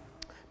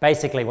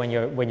 basically when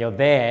you're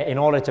there, in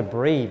order to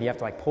breathe, you have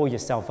to like pull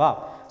yourself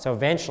up. So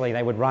eventually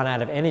they would run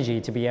out of energy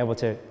to be able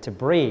to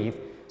breathe.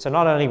 So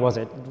not only was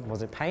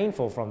it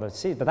painful from the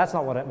sea, but that's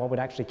not what would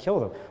actually kill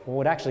them. What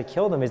would actually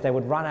kill them is they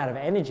would run out of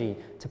energy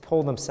to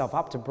pull themselves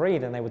up to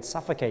breathe, and they would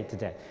suffocate to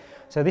death.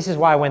 So this is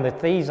why when the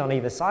thieves on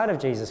either side of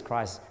Jesus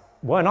Christ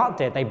were not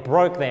dead, they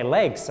broke their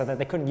legs so that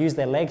they couldn't use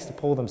their legs to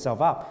pull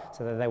themselves up,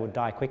 so that they would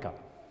die quicker.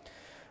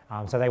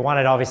 So they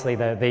wanted, obviously,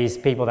 these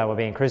people that were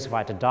being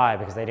crucified to die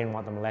because they didn't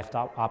want them left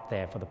up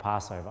there for the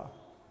Passover.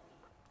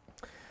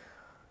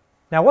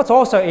 Now, what's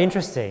also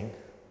interesting,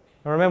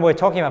 remember we're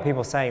talking about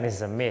people saying this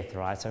is a myth,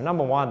 right? So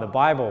number one, the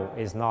Bible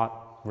is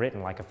not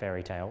written like a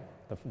fairy tale,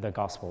 the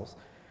Gospels.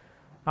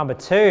 Number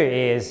two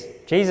is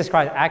Jesus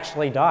Christ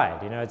actually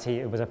died. You know,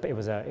 it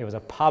was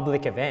a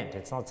public event.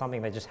 It's not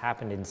something that just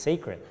happened in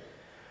secret.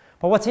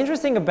 But what's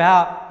interesting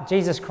about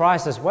Jesus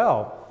Christ as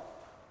well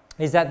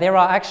is that there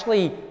are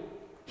actually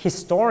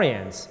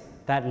historians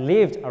that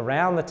lived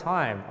around the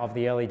time of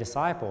the early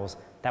disciples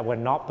that were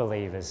not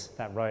believers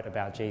that wrote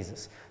about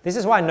Jesus. This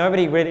is why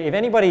nobody really, if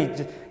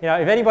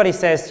anybody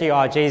says to you,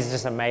 oh, Jesus is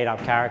just a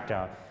made-up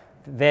character,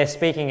 they're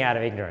speaking out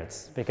of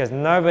ignorance, because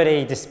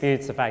nobody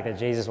disputes the fact that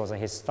Jesus was a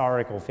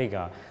historical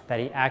figure, that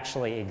he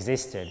actually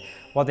existed.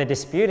 What they're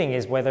disputing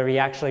is whether he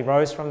actually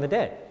rose from the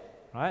dead,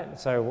 right?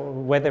 So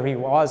whether he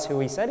was who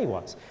he said he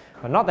was,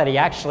 but not that he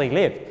actually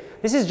lived.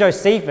 This is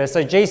Josephus.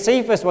 So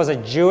Josephus was a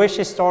Jewish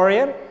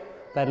historian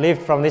that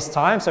lived from this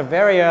time, so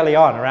very early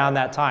on, around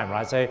that time,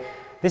 right? So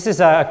this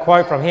is a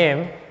quote from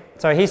him.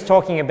 So he's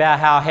talking about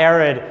how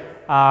Herod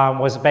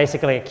was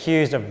basically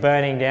accused of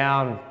burning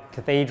down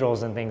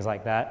cathedrals and things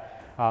like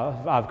that,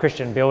 of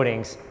Christian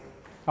buildings,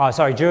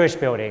 Jewish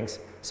buildings.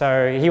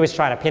 So he was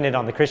trying to pin it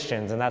on the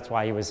Christians, and that's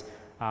why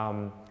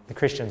the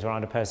Christians were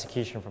under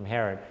persecution from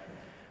Herod.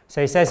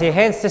 So he says here,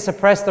 hence to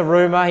suppress the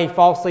rumor, he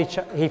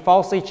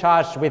falsely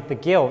charged with the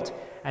guilt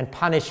and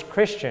punished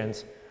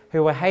Christians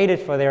who were hated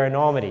for their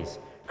enormities.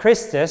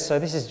 Christus, so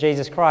this is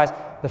Jesus Christ,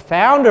 the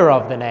founder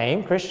of the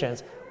name,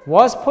 Christians,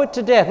 was put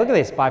to death, look at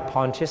this, by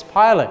Pontius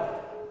Pilate,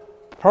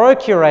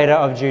 procurator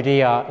of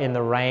Judea in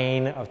the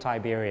reign of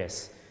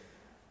Tiberius.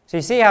 So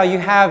you see how you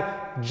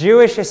have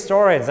Jewish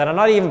historians that are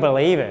not even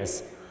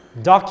believers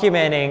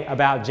documenting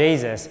about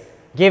Jesus,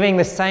 giving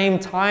the same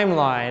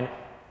timeline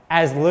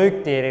as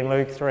Luke did in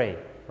Luke 3,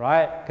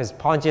 right? Because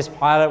Pontius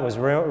Pilate was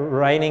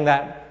reigning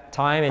that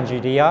time in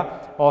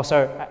Judea,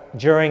 also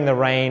during the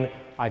reign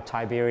of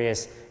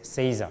Tiberius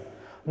Caesar.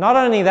 Not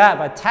only that,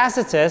 but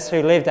Tacitus,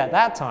 who lived at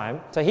that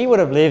time, so he would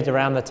have lived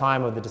around the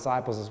time of the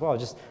disciples as well,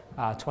 just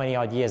 20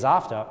 odd years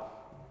after,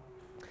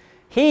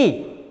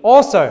 he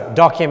also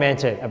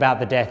documented about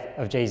the death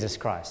of Jesus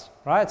Christ,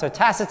 right? So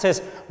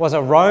Tacitus was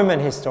a Roman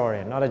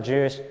historian, not a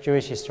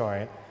Jewish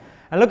historian.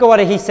 And look at what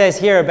he says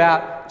here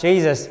about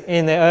Jesus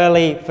in the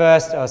early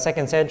 1st or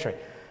 2nd century.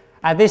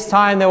 At this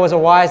time there was a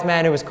wise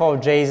man who was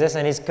called Jesus,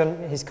 and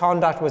his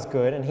conduct was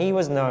good, and he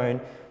was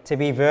known to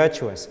be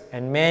virtuous.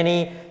 And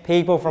many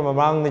people from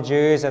among the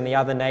Jews and the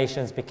other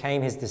nations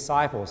became his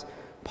disciples.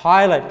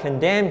 Pilate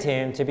condemned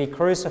him to be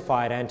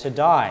crucified and to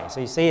die. So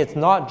you see, it's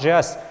not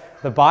just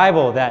the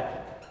Bible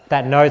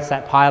that notes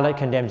that Pilate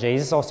condemned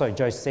Jesus, also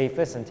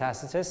Josephus and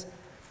Tacitus.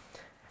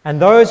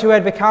 And those who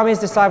had become his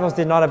disciples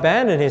did not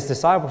abandon his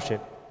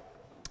discipleship.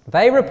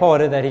 They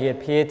reported that he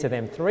appeared to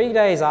them 3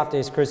 days after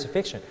his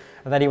crucifixion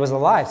and that he was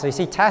alive. So you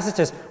see,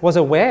 Tacitus was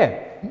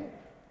aware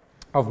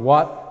of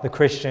what the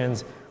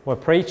Christians were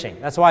preaching.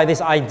 That's why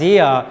this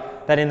idea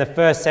that in the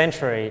 1st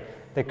century,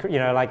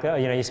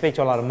 you speak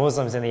to a lot of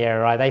Muslims in the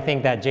area, right? They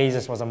think that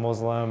Jesus was a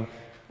Muslim,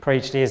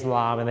 preached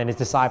Islam, and then his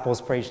disciples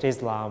preached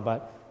Islam.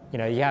 But you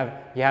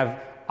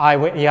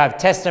have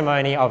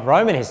testimony of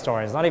Roman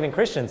historians, not even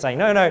Christians, saying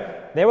no,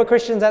 there were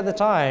Christians at the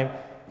time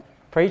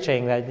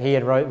preaching that he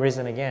had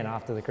risen again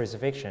after the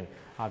crucifixion,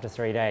 after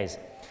 3 days.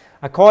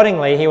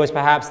 Accordingly, he was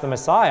perhaps the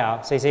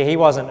Messiah. So you see, he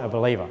wasn't a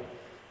believer.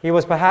 He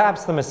was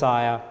perhaps the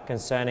Messiah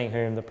concerning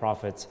whom the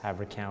prophets have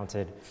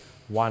recounted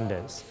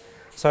wonders.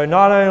 So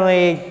not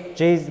only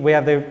we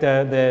have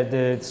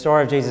the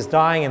story of Jesus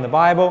dying in the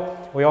Bible,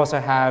 we also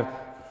have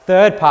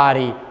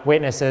third-party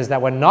witnesses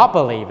that were not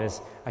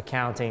believers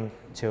accounting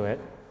to it.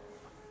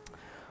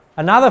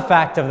 Another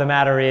fact of the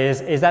matter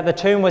is that the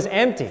tomb was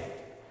empty.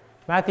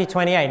 Matthew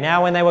 28,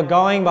 now when they were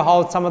going,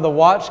 behold, some of the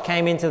watch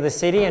came into the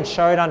city and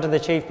showed unto the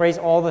chief priests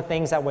all the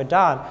things that were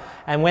done.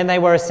 And when they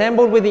were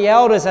assembled with the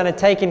elders and had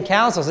taken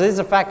counsel, so this is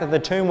the fact that the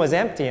tomb was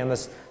empty and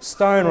the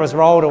stone was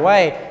rolled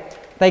away,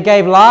 they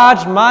gave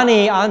large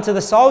money unto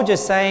the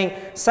soldiers, saying,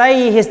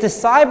 say ye, his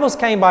disciples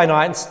came by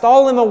night and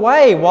stole him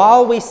away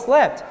while we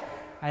slept.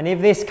 And if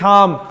this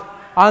come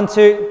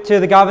unto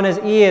the governor's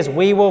ears,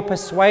 we will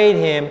persuade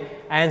him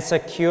and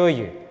secure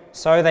you.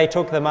 So they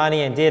took the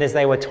money and did as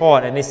they were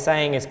taught. And this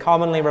saying is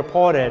commonly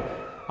reported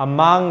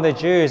among the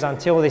Jews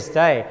until this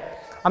day.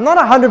 I'm not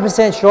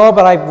 100% sure,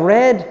 but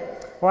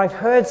I've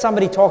heard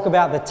somebody talk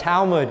about the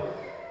Talmud.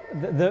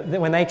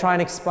 When they try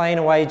and explain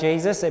away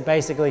Jesus, it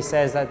basically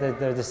says that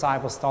the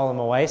disciples stole him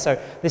away. So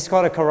this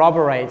kind of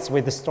corroborates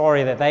with the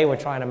story that they were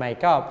trying to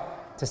make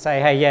up to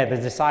say, hey, yeah, the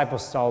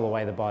disciples stole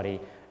away the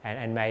body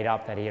and made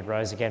up that he had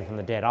rose again from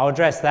the dead. I'll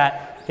address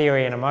that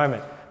theory in a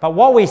moment. But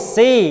what we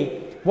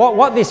see,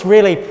 what this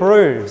really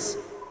proves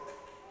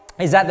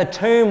is that the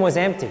tomb was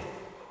empty.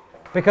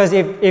 Because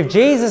if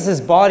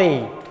Jesus'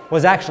 body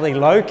was actually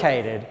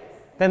located,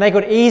 then they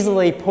could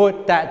easily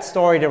put that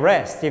story to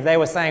rest. If they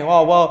were saying,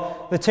 oh,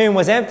 well, the tomb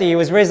was empty, he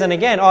was risen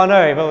again. Oh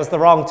no, if it was the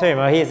wrong tomb,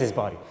 oh, here's his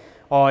body.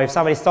 Or if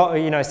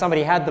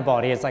somebody had the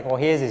body, it's like, well,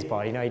 here's his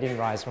body. No, he didn't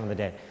rise from the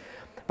dead.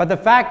 But the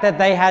fact that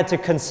they had to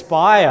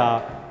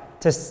conspire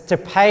to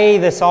pay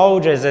the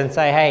soldiers and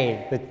say,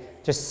 hey,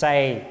 just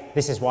say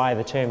this is why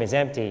the tomb is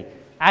empty,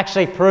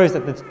 actually proves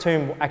that the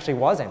tomb actually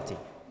was empty.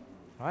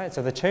 Right?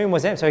 So the tomb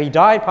was empty. So he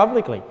died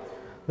publicly.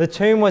 The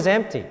tomb was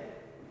empty.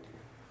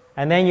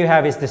 And then you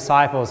have his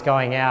disciples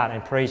going out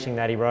and preaching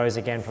that he rose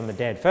again from the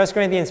dead. 1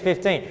 Corinthians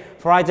 15,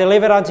 for I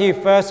delivered unto you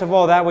first of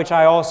all that which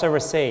I also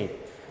received,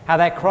 how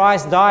that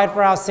Christ died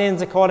for our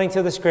sins according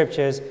to the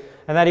Scriptures,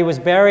 and that he was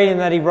buried, and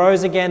that he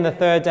rose again the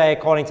third day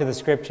according to the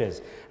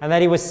Scriptures, and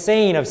that he was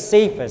seen of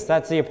Cephas,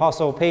 that's the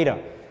Apostle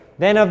Peter,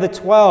 then of the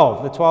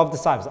 12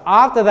 disciples.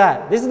 After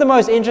that, this is the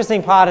most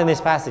interesting part in this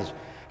passage.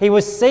 He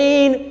was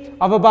seen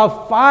of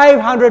above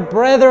 500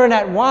 brethren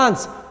at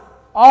once,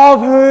 of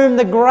whom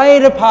the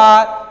greater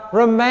part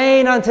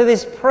remain unto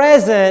this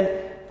present,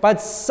 but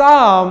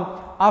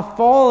some are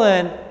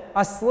fallen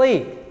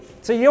asleep.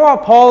 So you know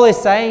what Paul is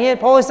saying here?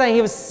 Paul is saying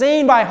he was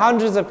seen by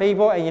hundreds of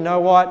people, and you know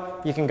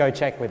what? You can go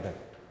check with them.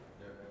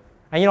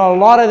 And you know, a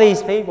lot of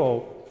these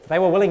people, they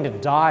were willing to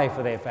die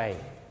for their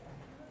faith.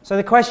 So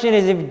the question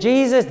is, if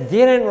Jesus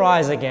didn't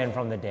rise again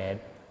from the dead,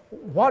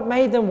 what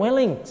made them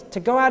willing to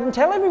go out and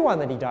tell everyone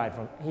that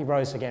he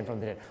rose again from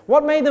the dead?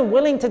 What made them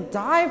willing to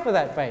die for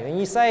that faith? And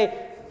you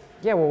say,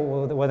 yeah,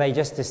 well, were they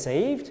just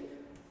deceived?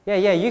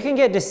 Yeah, you can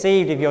get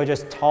deceived if you're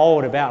just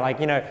told about, like,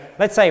 you know,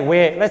 let's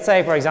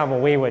say for example,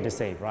 we were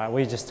deceived, right?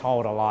 We were just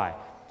told a lie,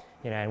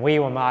 you know, and we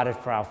were martyred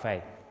for our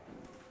faith.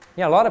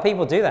 Yeah, a lot of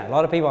people do that. A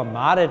lot of people are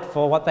martyred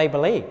for what they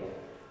believe.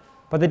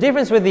 But the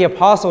difference with the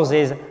apostles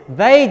is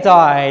they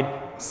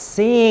died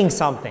seeing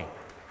something.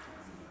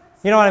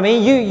 You know what I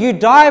mean? You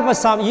die for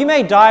something. You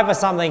may die for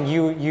something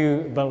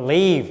you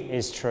believe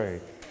is true,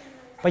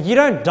 but you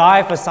don't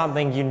die for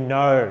something you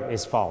know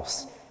is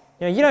false.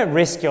 You know, you don't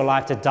risk your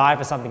life to die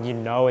for something you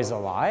know is a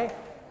lie.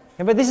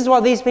 But this is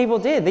what these people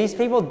did. These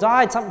people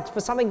died for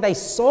something they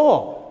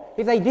saw.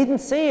 If they didn't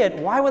see it,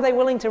 why were they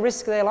willing to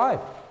risk their life?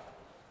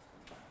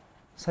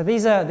 So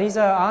these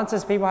are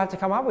answers people have to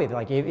come up with.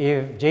 Like,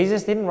 if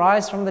Jesus didn't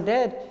rise from the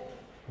dead,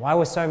 why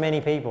were so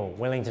many people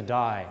willing to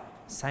die,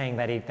 saying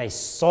that they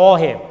saw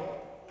him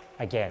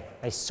again?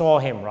 They saw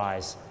him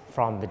rise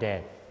from the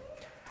dead.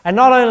 And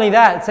not only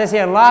that, it says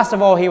here, last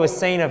of all, he was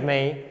seen of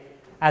me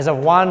as of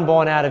one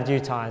born out of due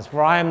times.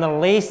 For I am the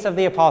least of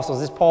the apostles.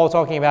 This is Paul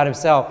talking about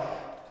himself.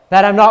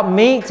 That I'm not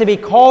meet to be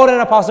called an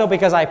apostle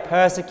because I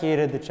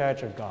persecuted the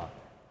church of God.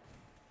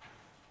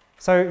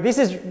 So this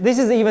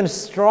is even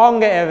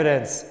stronger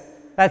evidence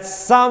that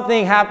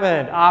something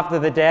happened after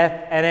the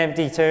death and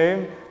empty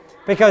tomb.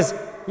 Because,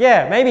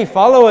 yeah, maybe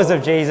followers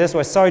of Jesus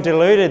were so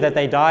deluded that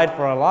they died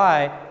for a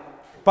lie.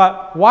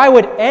 But why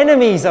would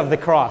enemies of the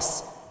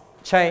cross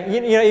change?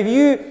 You know,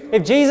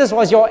 if Jesus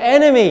was your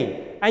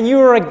enemy and you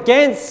were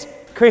against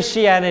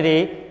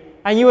Christianity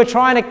and you were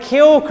trying to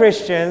kill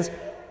Christians,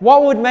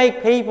 what would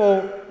make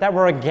people that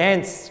were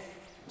against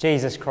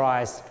Jesus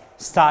Christ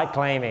start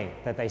claiming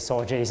that they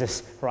saw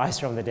Jesus rise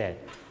from the dead?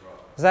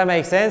 Does that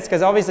make sense?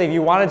 Because obviously if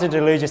you wanted to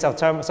delude yourself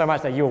so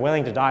much that you were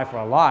willing to die for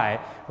a lie,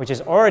 which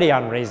is already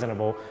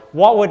unreasonable,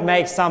 what would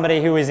make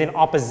somebody who is in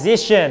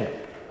opposition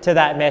to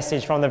that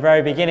message from the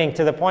very beginning,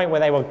 to the point where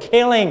they were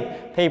killing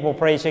people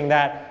preaching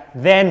that,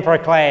 then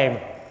proclaim,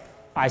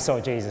 I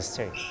saw Jesus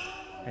too,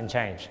 and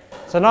change?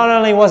 So not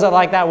only was it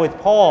like that with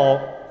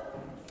Paul,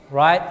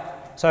 right?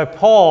 So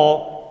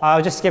Paul,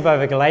 I'll just skip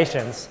over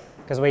Galatians,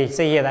 because we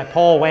see here that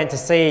Paul went to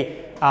see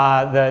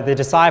the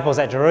disciples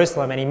at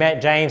Jerusalem, and he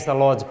met James, the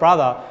Lord's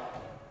brother.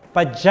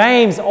 But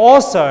James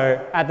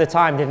also, at the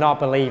time, did not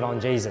believe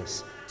on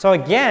Jesus. So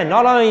again,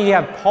 not only do you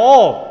have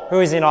Paul, who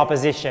is in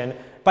opposition,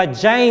 but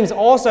James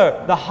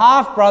also, the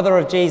half-brother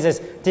of Jesus,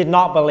 did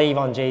not believe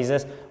on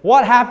Jesus.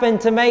 What happened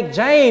to make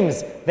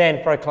James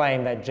then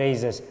proclaim that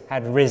Jesus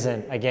had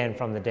risen again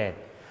from the dead?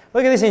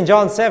 Look at this in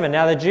John 7.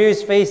 Now the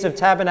Jews' feast of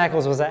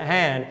tabernacles was at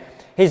hand.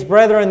 His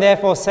brethren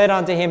therefore said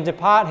unto him,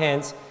 Depart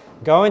hence,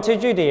 go into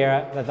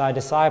Judea, that thy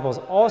disciples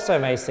also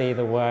may see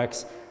the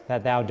works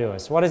that thou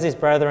doest. What is his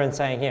brethren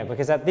saying here?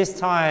 Because at this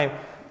time,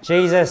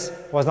 Jesus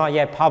was not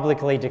yet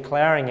publicly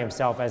declaring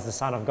himself as the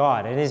Son of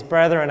God. And his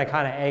brethren are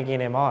kind of egging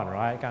him on,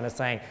 right? Kind of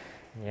saying,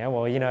 yeah,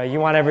 well, you know, you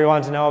want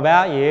everyone to know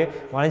about you.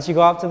 Why don't you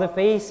go up to the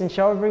feast and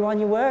show everyone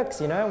your works?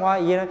 You know,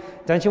 why,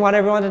 don't you want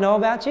everyone to know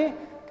about you?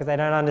 Because they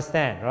don't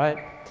understand, right?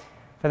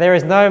 For there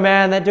is no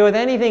man that doeth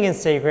anything in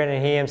secret,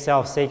 and he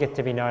himself seeketh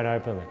to be known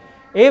openly.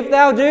 If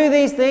thou do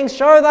these things,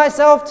 show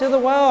thyself to the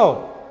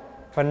world.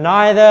 For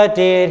neither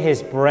did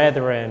his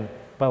brethren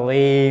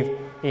believe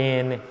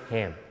in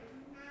him.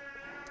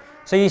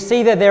 So you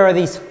see that there are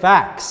these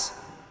facts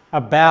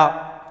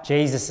about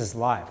Jesus'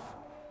 life.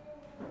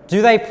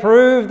 Do they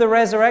prove the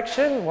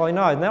resurrection? Well,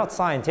 no, not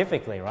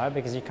scientifically, right?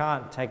 Because you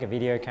can't take a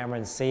video camera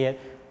and see it.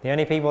 The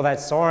only people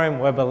that saw him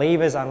were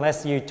believers,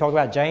 unless you talk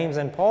about James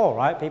and Paul,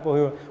 right? People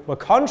who were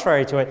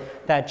contrary to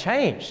it, that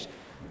changed.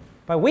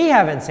 But we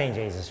haven't seen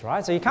Jesus,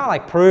 right? So you can't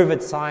like prove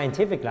it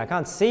scientifically. I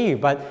can't see you,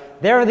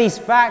 but there are these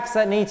facts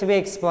that need to be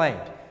explained.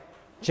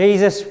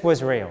 Jesus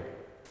was real.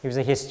 He was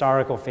a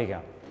historical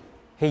figure.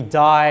 He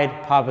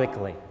died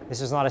publicly. This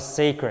was not a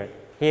secret.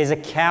 He is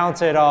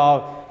accounted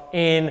of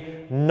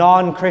in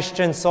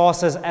non-Christian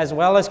sources as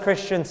well as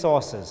Christian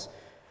sources.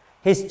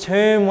 His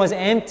tomb was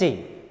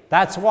empty.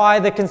 That's why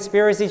the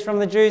conspiracies from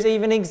the Jews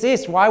even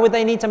exist. Why would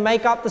they need to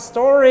make up the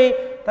story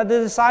that the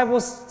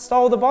disciples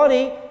stole the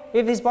body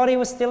if his body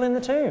was still in the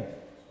tomb?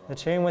 The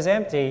tomb was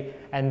empty.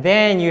 And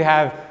then you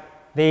have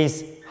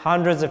these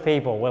hundreds of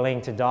people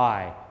willing to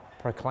die,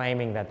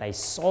 proclaiming that they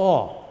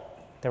saw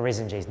the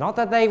risen Jesus. Not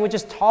that they were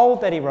just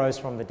told that he rose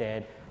from the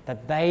dead,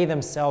 that they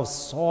themselves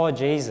saw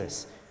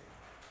Jesus.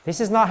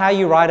 This is not how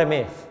you write a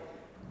myth,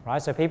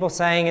 right? So people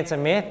saying it's a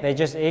myth, they're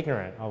just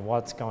ignorant of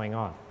what's going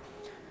on.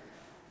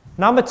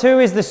 Number 2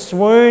 is the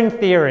swoon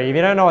theory. If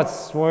you don't know what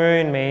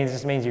swoon means, it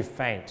just means you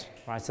faint,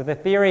 right? So the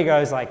theory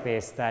goes like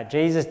this, that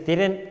Jesus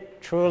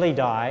didn't truly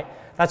die.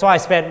 That's why I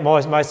spent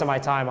most of my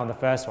time on the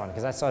first one,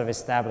 because that's sort of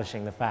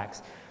establishing the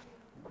facts.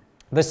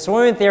 The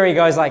swoon theory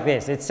goes like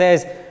this. It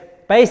says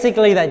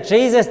basically that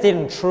Jesus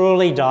didn't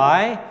truly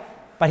die,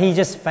 but he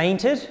just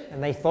fainted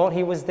and they thought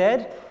he was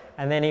dead,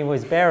 and then he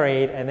was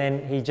buried, and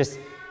then he just,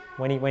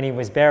 when he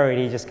was buried,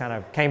 he just kind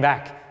of came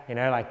back,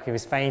 like he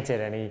was fainted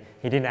and he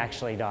didn't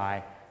actually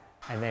die.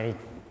 And then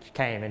he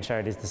came and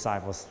showed his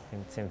disciples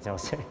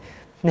himself.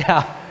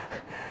 Now,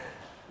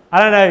 I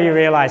don't know if you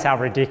realize how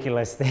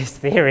ridiculous this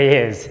theory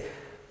is,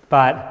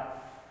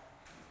 but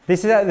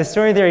this is the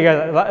story theory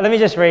goes. Let me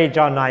just read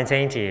John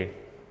 19 to you.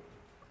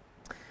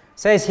 It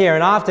says here,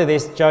 and after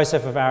this,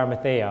 Joseph of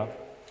Arimathea,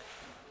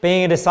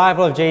 being a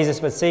disciple of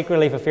Jesus, but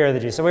secretly for fear of the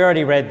Jews. So we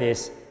already read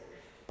this.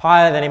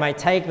 Pilate, that he might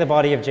take the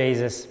body of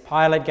Jesus.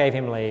 Pilate gave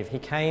him leave. He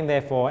came,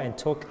 therefore, and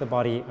took the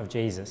body of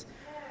Jesus.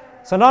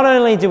 So not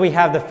only do we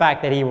have the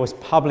fact that he was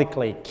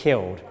publicly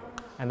killed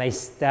and they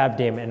stabbed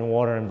him and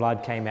water and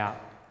blood came out,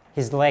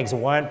 his legs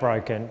weren't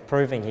broken,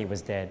 proving he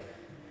was dead.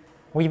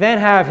 We then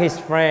have his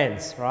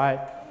friends, right,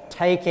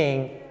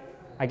 taking,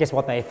 I guess,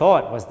 what they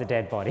thought was the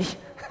dead body,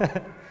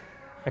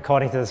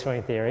 according to the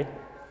swoon theory.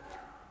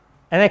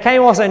 And there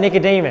came also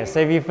Nicodemus. So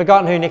if you've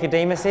forgotten who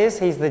Nicodemus is,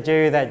 he's the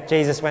Jew that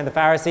Jesus went, the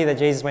Pharisee that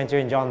Jesus went to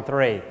in John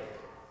 3,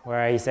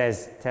 where he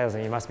tells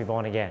him, you must be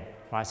born again.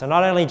 Right, so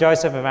not only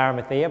Joseph of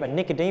Arimathea, but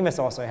Nicodemus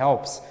also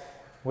helps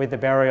with the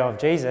burial of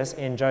Jesus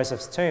in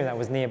Joseph's tomb that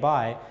was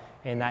nearby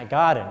in that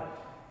garden.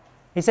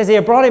 He says, he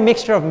brought a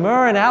mixture of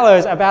myrrh and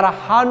aloes, about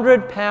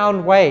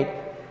 100-pound weight.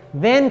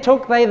 Then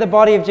took they the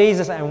body of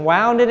Jesus and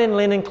wound it in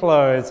linen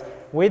clothes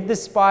with the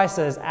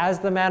spices, as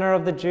the manner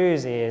of the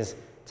Jews is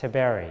to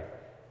bury.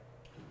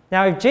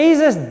 Now, if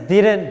Jesus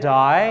didn't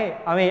die,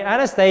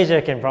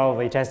 Anastasia can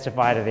probably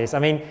testify to this.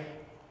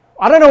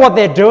 I don't know what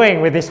they're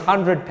doing with this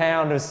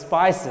 100-pound of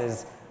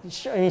spices.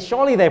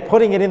 Surely they're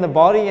putting it in the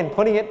body and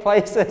putting it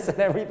places and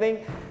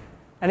everything.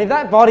 And if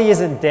that body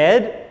isn't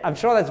dead, I'm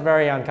sure that's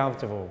very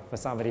uncomfortable for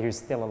somebody who's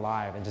still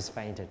alive and just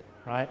fainted,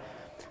 right?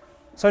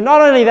 So not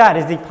only that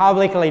is he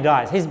publicly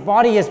dies, his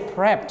body is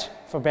prepped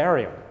for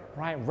burial,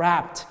 right?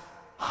 Wrapped,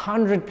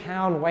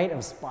 100-pound weight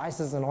of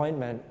spices and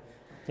ointment,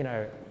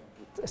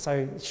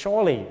 So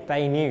surely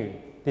they knew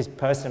this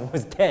person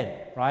was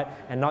dead, right?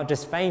 And not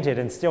just fainted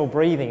and still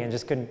breathing and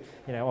just couldn't,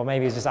 or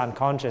maybe he's just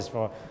unconscious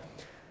for.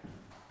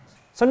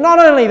 So not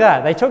only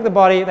that, they took the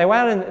body,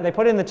 they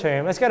put it in the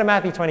tomb. Let's go to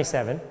Matthew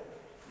 27.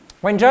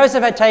 When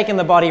Joseph had taken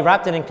the body,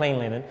 wrapped it in clean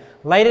linen,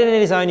 laid it in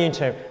his own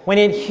tomb, when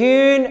he had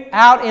hewn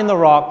out in the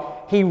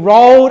rock, he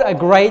rolled a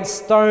great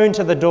stone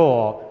to the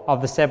door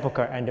of the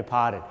sepulchre and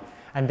departed.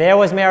 And there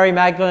was Mary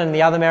Magdalene and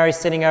the other Mary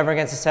sitting over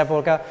against the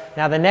sepulchre.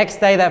 Now the next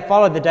day that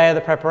followed, the day of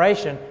the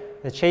preparation,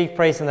 the chief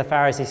priests and the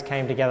Pharisees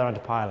came together unto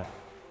Pilate,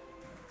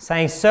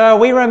 saying, Sir,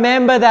 we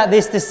remember that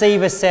this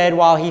deceiver said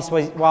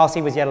whilst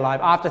he was yet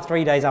alive, after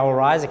 3 days I will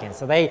rise again.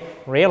 So they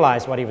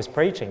realized what he was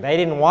preaching. They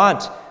didn't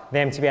want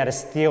them to be able to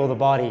steal the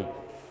body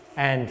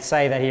and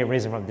say that he had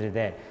risen from the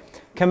dead.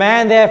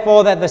 Command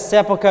therefore that the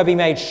sepulchre be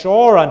made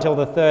sure until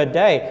the 3rd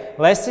day,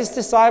 lest his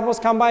disciples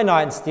come by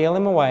night and steal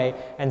him away,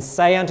 and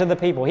say unto the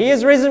people, He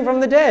is risen from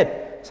the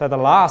dead. So the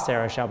last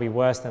error shall be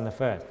worse than the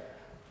first.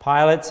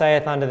 Pilate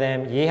saith unto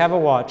them, Ye have a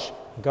watch,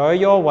 go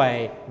your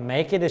way,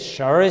 make it as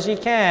sure as ye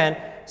can.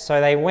 So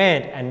they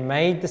went and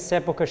made the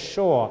sepulchre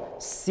sure,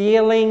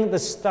 sealing the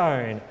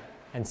stone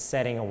and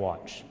setting a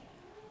watch.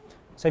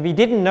 So if you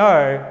didn't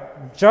know,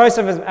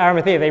 Joseph of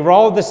Arimathea, they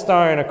rolled the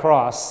stone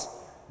across,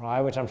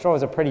 right, which I'm sure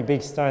was a pretty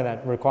big stone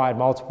that required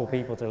multiple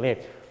people to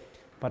lift.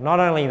 But not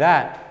only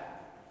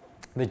that,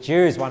 the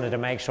Jews wanted to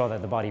make sure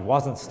that the body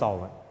wasn't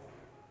stolen.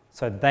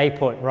 So they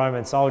put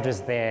Roman soldiers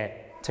there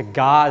to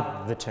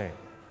guard the tomb.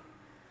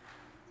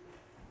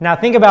 Now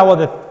think about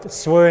what the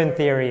swoon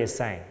theory is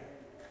saying.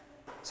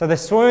 So the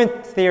swoon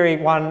theory,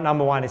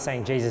 number one, is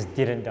saying Jesus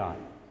didn't die.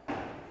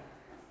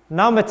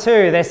 Number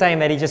two, they're saying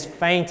that he just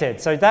fainted.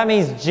 So that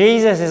means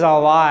Jesus is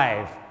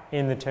alive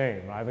in the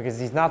tomb, right? Because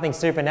he's nothing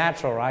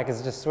supernatural, right? Because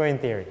it's just swoon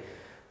theory.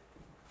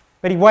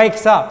 But he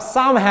wakes up.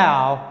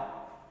 Somehow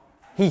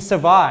he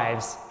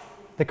survives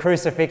the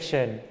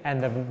crucifixion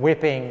and the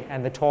whipping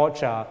and the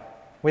torture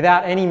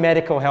without any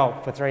medical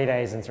help for 3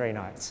 days and 3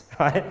 nights,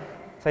 right?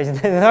 So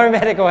there's no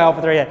medical help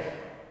for 3 days.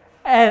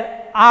 And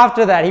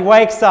after that, he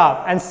wakes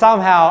up and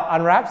somehow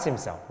unwraps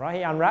himself, right?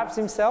 He unwraps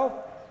himself,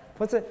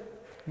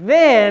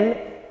 Then,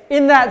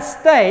 in that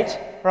state,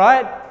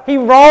 right, he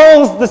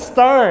rolls the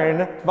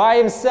stone by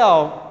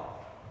himself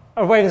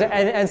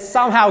and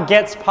somehow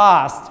gets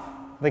past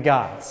the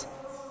guards.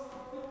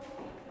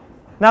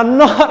 Now,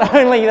 not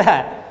only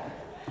that,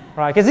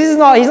 right, because he's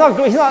not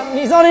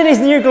in his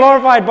new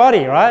glorified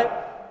body, right?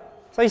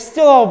 So he's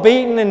still all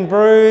beaten and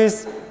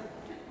bruised.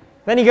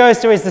 Then he goes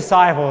to his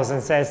disciples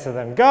and says to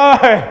them, "Go,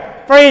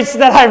 preach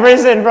that I've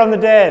risen from the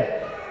dead."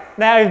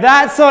 Now, if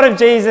that sort of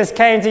Jesus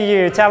came to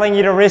you telling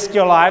you to risk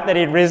your life that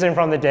he'd risen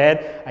from the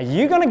dead, are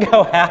you going to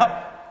go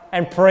out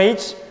and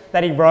preach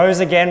that he rose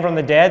again from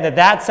the dead, that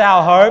that's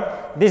our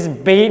hope? This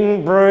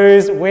beaten,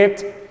 bruised,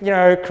 whipped,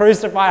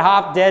 crucified,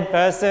 half-dead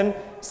person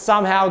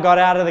somehow got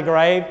out of the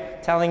grave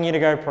telling you to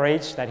go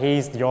preach that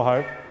he's your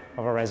hope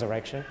of a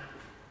resurrection?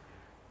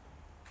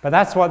 But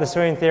that's what the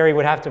swoon theory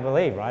would have to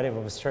believe, right, if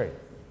it was true.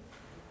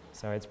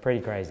 So it's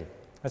pretty crazy.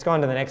 Let's go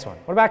on to the next one.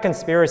 What about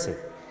conspiracy?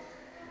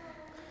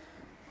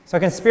 So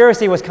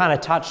conspiracy was kind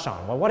of touched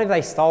on. Well, what if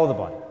they stole the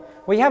body?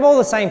 Well, you have all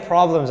the same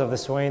problems of the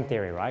swoon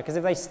theory, right? Because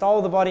if they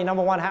stole the body,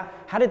 number one,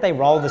 how did they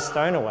roll the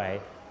stone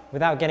away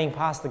without getting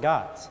past the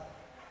guards?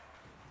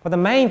 Well, the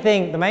main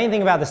thing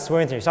about the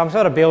swoon theory, so I'm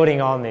sort of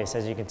building on this,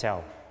 as you can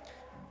tell.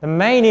 The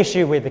main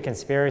issue with the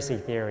conspiracy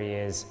theory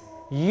is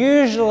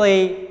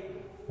usually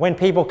when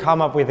people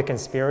come up with a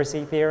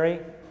conspiracy theory,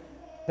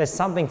 there's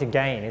something to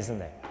gain, isn't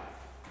there?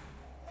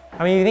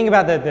 I mean, you think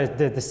about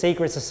the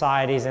secret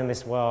societies in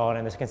this world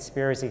and the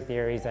conspiracy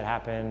theories that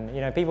happen.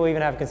 People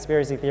even have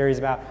conspiracy theories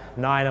about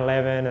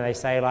 9/11, and they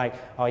say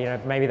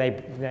maybe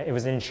it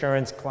was an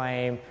insurance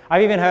claim.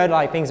 I've even heard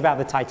things about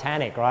the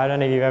Titanic, right? I don't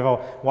know if you've ever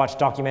watched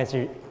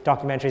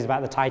documentaries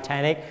about the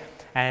Titanic,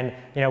 and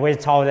we're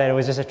told that it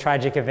was just a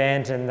tragic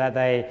event and that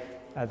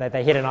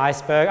they hit an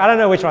iceberg. I don't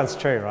know which one's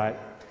true, right?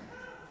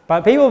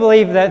 But people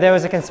believe that there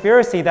was a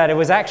conspiracy that it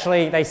was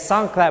actually they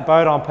sunk that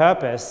boat on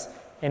purpose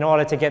in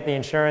order to get the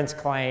insurance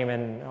claim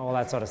and all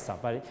that sort of stuff.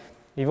 But if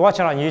you watch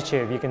it on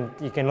YouTube,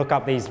 you can look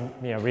up these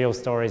real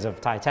stories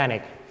of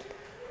Titanic.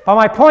 But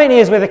my point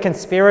is, with a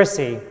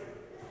conspiracy,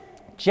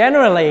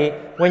 generally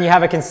when you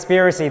have a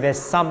conspiracy, there's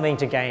something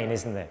to gain,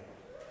 isn't there?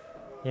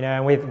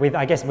 And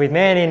with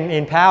men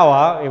in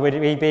power, it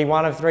would be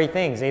one of three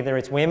things. Either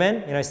it's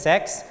women,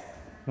 sex,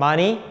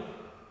 money.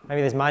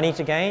 Maybe there's money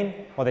to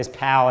gain, or there's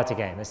power to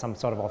gain. There's some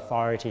sort of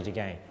authority to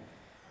gain.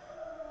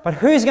 But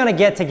who's going to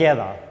get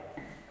together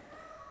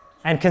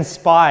and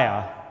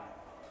conspire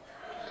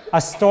a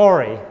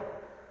story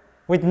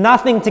with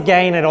nothing to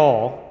gain at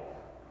all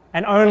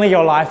and only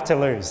your life to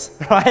lose,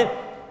 right?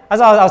 As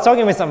I was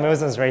talking with some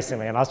Muslims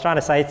recently, and I was trying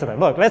to say to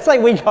them, look, let's say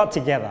we got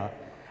together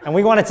and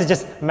we wanted to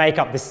just make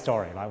up this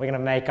story. We're going to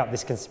make up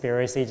this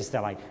conspiracy just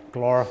to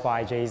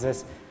glorify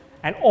Jesus,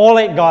 and all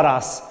it got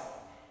us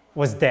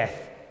was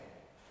death.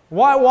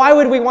 Why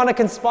would we want to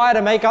conspire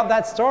to make up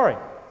that story?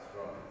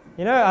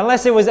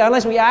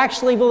 Unless we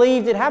actually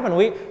believed it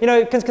happened.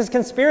 Because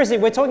conspiracy,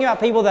 we're talking about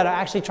people that are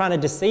actually trying to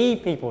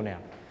deceive people now.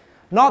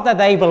 Not that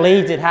they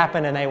believed it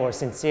happened and they were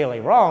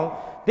sincerely wrong.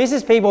 This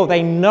is people,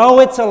 they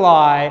know it's a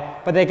lie,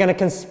 but they're going to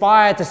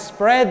conspire to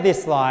spread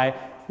this lie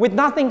with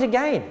nothing to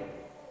gain.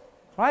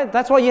 Right?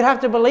 That's what you'd have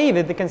to believe,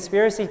 if the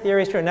conspiracy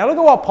theory is true. Now look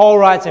at what Paul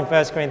writes in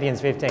 1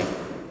 Corinthians 15.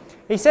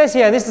 He says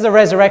here, this is a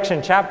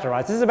resurrection chapter,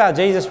 right? This is about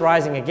Jesus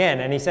rising again.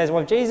 And he says,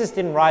 well, if Jesus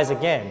didn't rise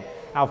again,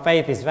 our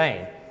faith is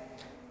vain.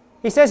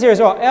 He says here as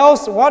well,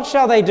 else what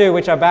shall they do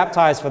which are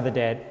baptized for the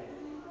dead,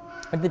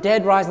 if the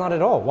dead rise not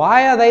at all?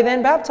 Why are they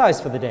then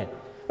baptized for the dead?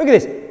 Look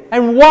at this.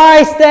 And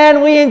why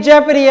stand we in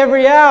jeopardy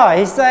every hour?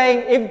 He's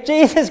saying, if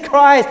Jesus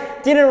Christ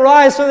didn't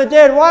rise from the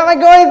dead, why am I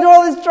going through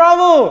all this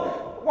trouble?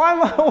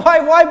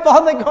 Why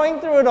bother going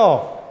through it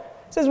all?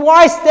 He says,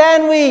 why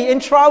stand we in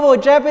trouble,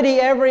 jeopardy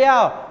every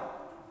hour?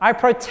 I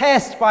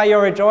protest by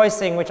your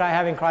rejoicing, which I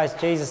have in Christ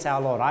Jesus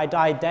our Lord. I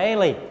die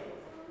daily.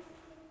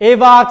 If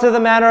after the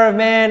manner of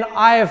man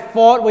I have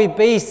fought with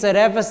beasts at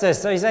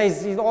Ephesus. So he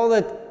says all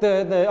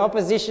the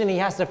opposition he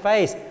has to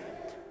face.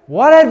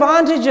 What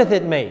advantageth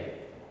it me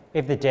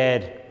if the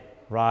dead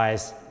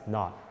rise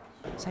not?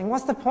 Saying,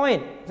 what's the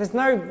point?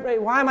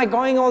 Why am I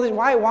going all this?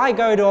 Why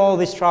go to all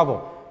this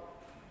trouble?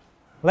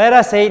 Let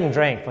us eat and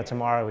drink, for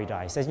tomorrow we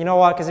die. He says, you know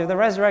what? Because if the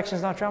resurrection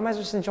is not true, I might as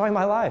well just enjoy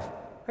my life.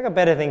 I've got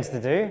better things to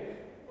do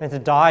than to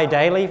die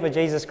daily for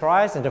Jesus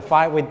Christ and to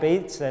fight with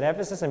beasts at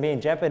Ephesus and be in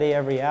jeopardy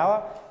every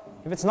hour.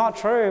 If it's not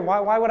true,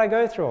 why would I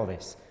go through all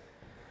this?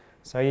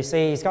 So you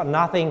see, he's got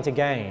nothing to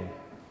gain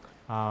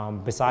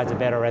besides a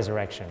better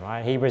resurrection,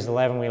 right? Hebrews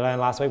 11, we learned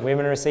last week,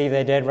 women received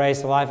their dead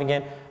raised to life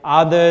again.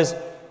 Others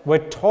were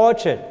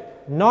tortured,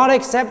 not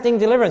accepting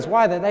deliverance.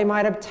 Why? That they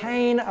might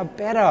obtain a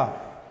better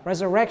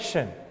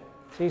resurrection.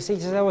 So you see,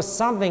 there was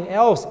something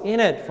else in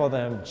it for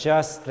them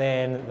just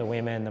then, the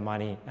women, the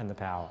money, and the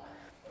power.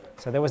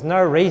 So there was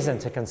no reason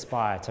to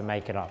conspire to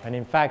make it up. And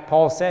in fact,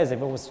 Paul says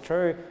if it was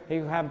true, he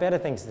would have better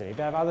things to do. He would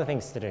have other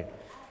things to do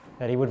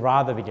that he would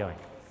rather be doing.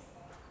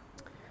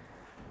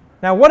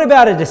 Now, what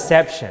about a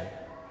deception?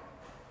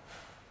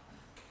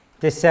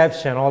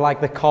 Deception, or like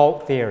the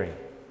cult theory,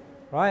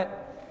 right?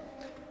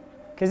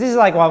 because this is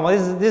like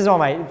this is one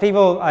way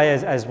people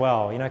as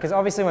well, you know, because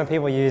obviously when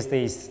people use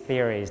these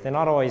theories, they're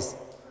not always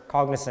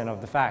cognizant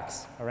of the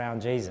facts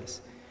around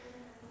Jesus.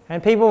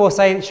 And people will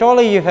say,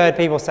 surely you've heard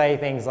people say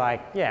things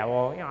like, yeah,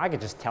 well, you know, I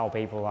could just tell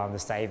people I'm the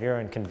Savior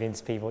and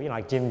convince people, you know,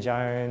 like Jim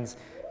Jones,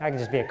 I could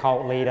just be a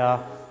cult leader,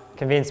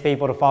 convince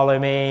people to follow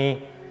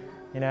me,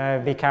 you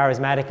know, be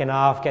charismatic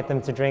enough, get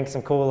them to drink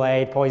some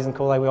Kool-Aid, poison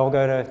Kool-Aid, we all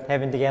go to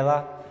heaven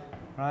together,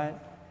 right?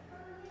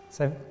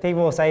 So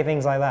people will say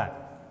things like that.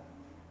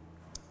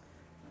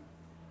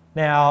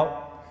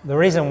 Now, the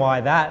reason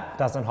why that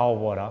doesn't hold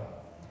water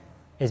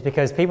is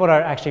because people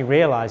don't actually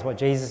realize what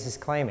Jesus is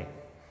claiming.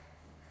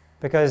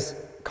 Because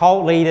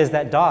cult leaders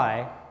that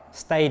die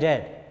stay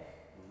dead.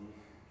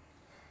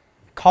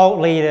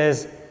 Cult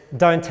leaders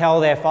don't tell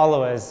their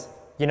followers,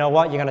 you know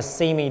what, you're going to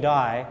see me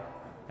die,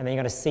 and then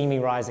you're going to see me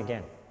rise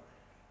again.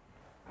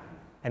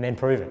 And then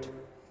prove it.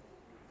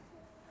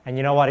 And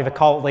you know what, if a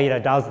cult leader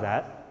does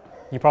that,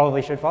 you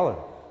probably should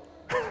follow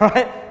them.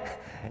 Right?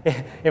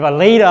 If a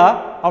leader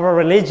of a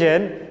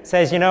religion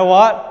says, you know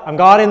what, I'm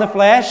God in the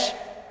flesh,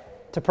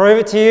 to prove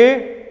it to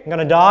you, I'm going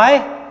to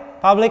die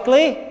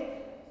publicly,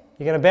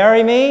 you're going to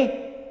bury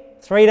me,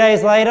 3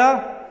 days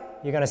later,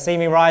 you're going to see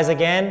me rise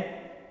again,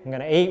 I'm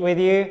going to eat with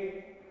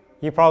you,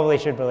 you probably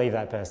should believe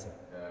that person.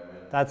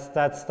 That's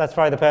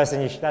probably the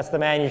person, that's the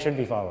man you should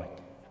be following,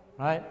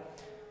 right?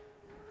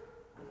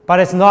 But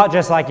it's not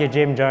just like your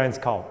Jim Jones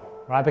cult,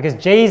 right? Because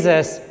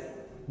Jesus,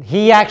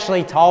 he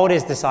actually told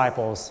his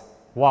disciples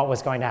what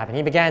was going to happen.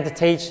 He began to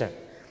teach them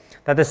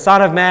that the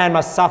Son of Man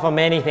must suffer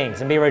many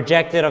things and be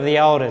rejected of the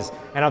elders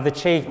and of the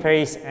chief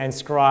priests and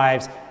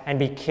scribes and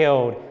be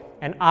killed,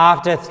 and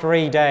after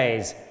 3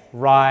 days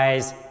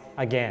rise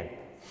again.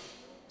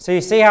 So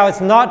you see how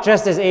it's not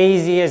just as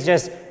easy as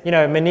just, you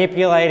know,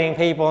 manipulating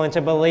people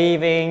into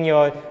believing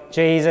you're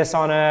Jesus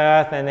on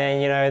earth, and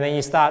then, you know, then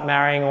you start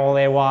marrying all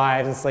their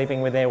wives and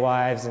sleeping with their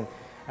wives, and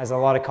as a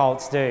lot of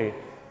cults do.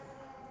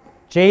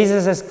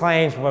 Jesus'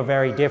 claims were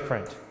very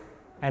different.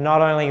 And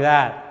not only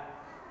that,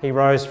 he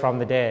rose from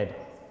the dead.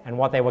 And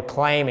what they were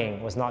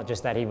claiming was not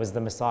just that he was the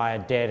Messiah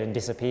dead and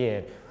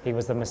disappeared. He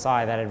was the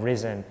Messiah that had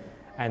risen,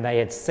 and they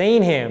had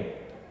seen him.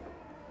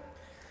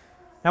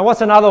 Now,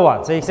 what's another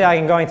one? So you see,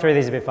 I'm going through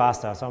these a bit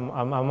faster, so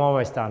I'm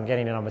almost done,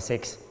 getting to number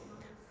 6.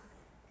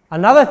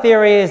 Another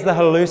theory is the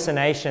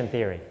hallucination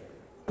theory.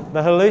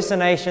 The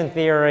hallucination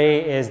theory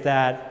is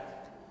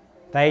that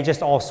they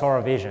just all saw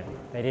a vision.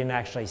 They didn't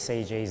actually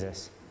see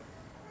Jesus.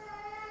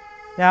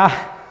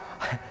 Now,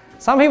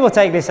 some people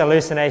take this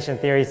hallucination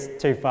theory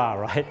too far,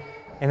 right?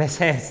 In the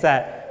sense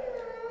that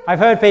I've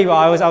heard people,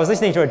 I was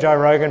listening to a Joe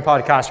Rogan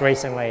podcast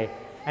recently,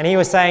 and he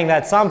was saying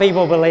that some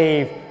people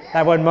believe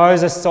that when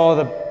Moses saw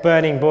the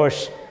burning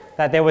bush,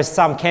 that there was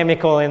some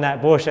chemical in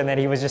that bush and that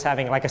he was just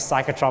having like a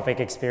psychotropic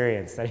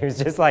experience. That he was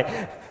just like,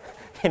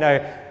 you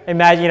know,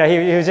 imagine, you know,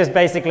 he was just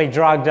basically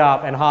drugged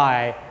up and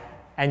high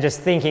and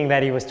just thinking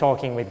that he was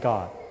talking with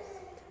God.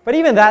 But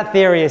even that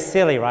theory is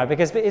silly, right?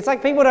 Because it's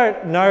like people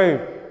don't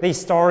know these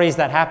stories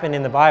that happen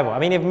in the Bible. I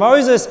mean, if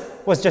Moses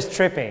was just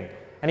tripping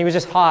and he was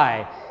just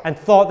high and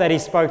thought that he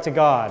spoke to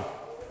God,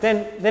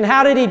 then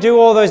how did he do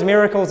all those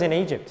miracles in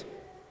Egypt?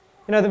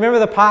 You know, remember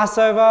the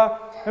Passover?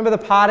 Remember the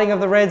parting of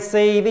the Red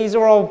Sea? These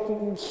are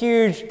all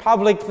huge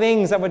public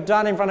things that were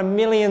done in front of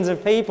millions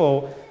of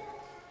people.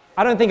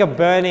 I don't think a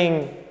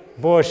burning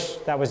bush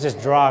that was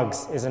just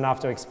drugs is enough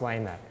to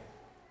explain that.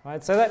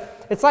 Right? So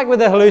that it's like with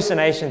the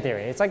hallucination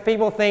theory. It's like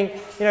people think,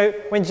 you know,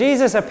 when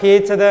Jesus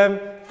appeared to them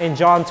in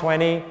John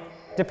 20,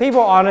 do people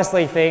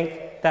honestly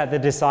think that the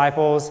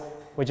disciples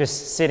were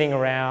just sitting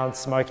around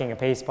smoking a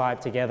peace pipe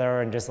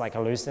together and just like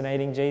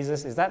hallucinating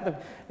Jesus? Is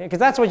that because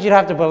that's what you'd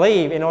have to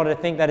believe in order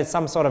to think that it's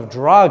some sort of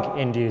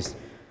drug-induced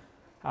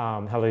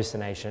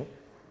hallucination.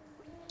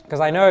 Because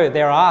I know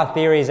there are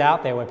theories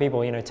out there where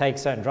people, you know, take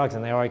certain drugs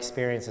and they all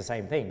experience the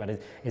same thing. But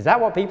is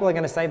that what people are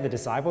going to say the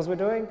disciples were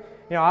doing?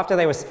 You know, after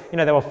they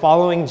were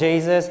following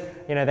Jesus,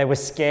 you know, they were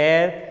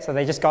scared, so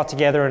they just got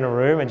together in a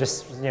room and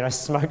just, you know,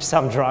 smoked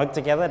some drug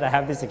together to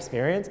have this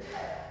experience.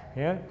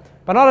 Yeah.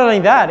 But not only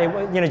that,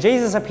 you know,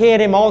 Jesus appeared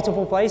in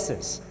multiple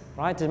places,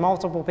 right, to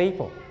multiple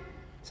people.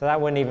 So that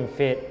wouldn't even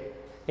fit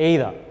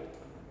either.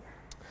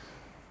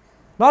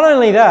 Not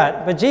only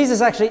that, but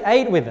Jesus actually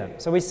ate with them.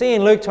 So we see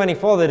in Luke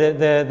 24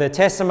 that the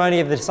testimony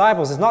of the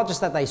disciples is not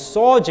just that they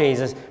saw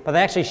Jesus, but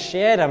they actually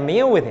shared a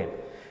meal with him.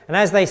 And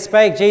as they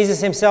spake,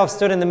 Jesus himself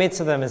stood in the midst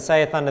of them and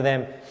saith unto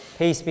them,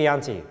 Peace be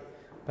unto you.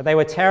 But they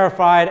were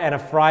terrified and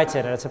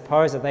affrighted, and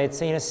supposed that they had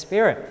seen a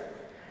spirit.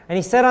 And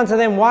he said unto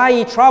them, Why are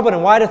ye troubled,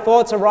 and why do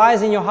thoughts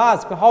arise in your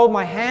hearts? Behold,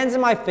 my hands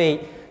and my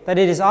feet, that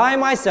it is I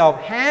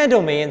myself.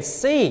 Handle me and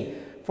see,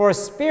 for a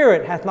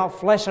spirit hath not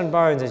flesh and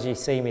bones, as ye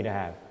see me to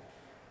have.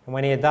 And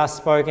when he had thus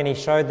spoken, he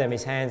showed them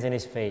his hands and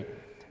his feet.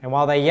 And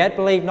while they yet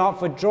believed not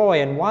for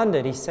joy and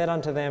wondered, he said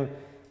unto them,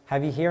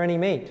 Have ye here any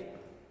meat?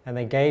 And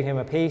they gave him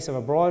a piece of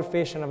a broiled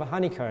fish and of a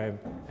honeycomb,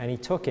 and he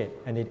took it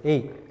and did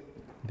eat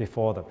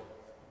before them.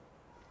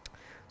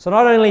 So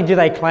not only do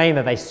they claim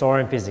that they saw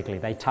him physically,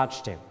 they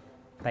touched him.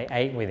 They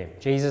ate with him.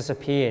 Jesus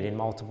appeared in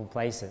multiple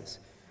places.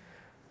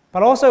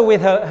 But also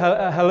with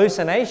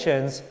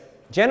hallucinations,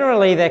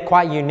 generally they're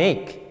quite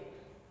unique.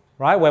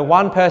 Right? Where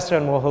one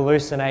person will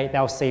hallucinate,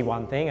 they'll see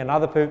one thing.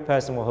 Another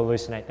person will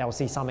hallucinate, they'll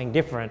see something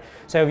different.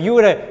 So if you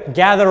were to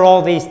gather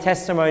all these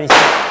testimonies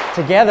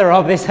together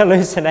of this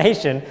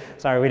hallucination,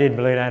 sorry, we did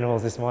balloon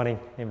animals this morning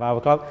in Bible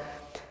Club.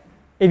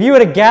 If you were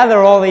to gather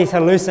all these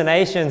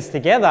hallucinations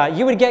together,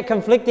 you would get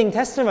conflicting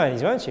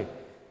testimonies, won't you?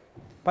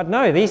 But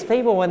no, these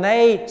people, when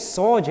they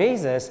saw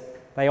Jesus,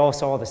 they all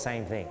saw the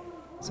same thing.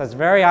 So it's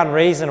very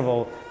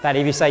unreasonable that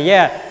if you say,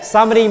 yeah,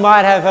 somebody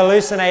might have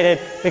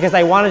hallucinated because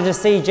they wanted to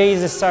see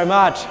Jesus so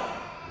much,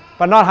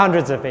 but not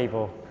hundreds of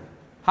people.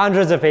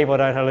 Hundreds of people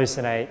don't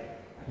hallucinate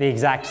the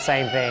exact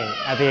same thing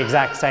at the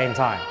exact same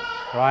time,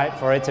 right?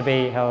 For it to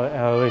be a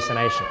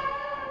hallucination.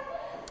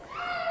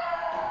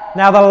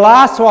 Now the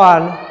last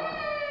one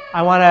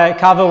I want to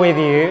cover with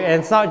you, and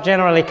it's not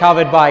generally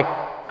covered by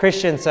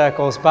Christian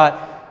circles,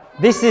 but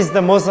this is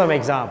the Muslim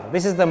example.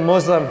 This is the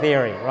Muslim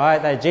theory, right?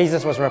 That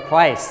Jesus was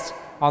replaced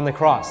on the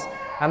cross.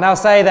 And they'll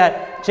say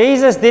that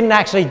Jesus didn't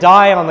actually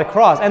die on the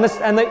cross. And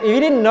if you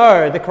didn't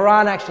know, the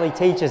Quran actually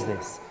teaches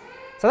this.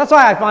 So that's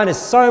why I find it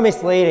so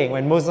misleading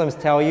when Muslims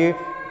tell you,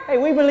 hey,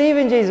 we believe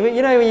in Jesus.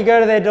 You know, when you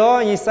go to their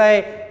door and you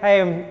say, hey,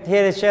 I'm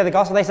here to share the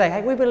gospel, they say,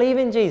 hey, we believe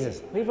in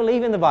Jesus. We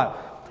believe in the Bible.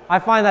 I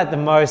find that the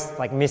most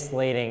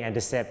misleading and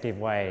deceptive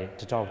way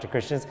to talk to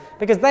Christians,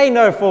 because they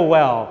know full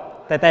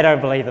well that they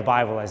don't believe the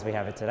Bible as we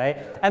have it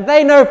today. And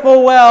they know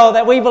full well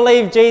that we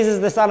believe Jesus,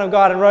 the Son of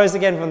God, and rose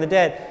again from the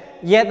dead.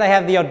 Yet they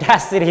have the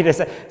audacity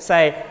to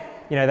say,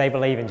 you know, they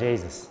believe in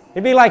Jesus.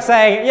 It'd be like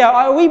saying,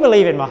 yeah, we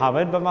believe in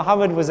Muhammad, but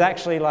Muhammad was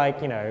actually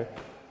like, you know,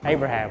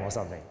 Abraham or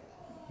something.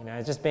 You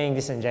know, just being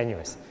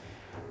disingenuous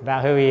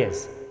about who he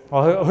is,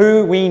 or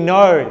who we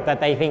know that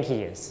they think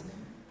he is.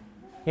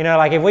 You know,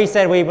 like if we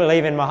said we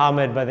believe in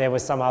Muhammad, but there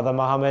was some other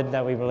Muhammad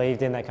that we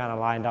believed in that kind of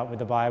lined up with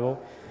the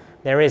Bible,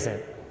 there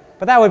isn't.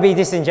 But that would be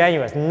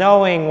disingenuous,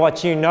 knowing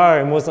what you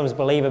know Muslims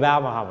believe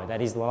about Muhammad,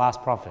 that he's the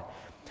last prophet.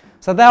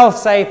 So they'll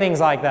say things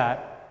like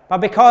that. But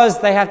because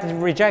they have to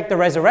reject the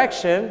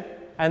resurrection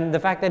and the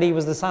fact that he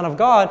was the Son of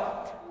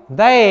God,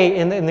 they,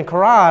 in the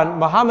Quran,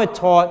 Muhammad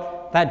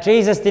taught that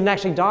Jesus didn't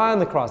actually die on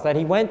the cross, that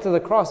he went to the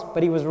cross,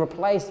 but he was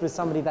replaced with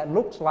somebody that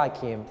looked like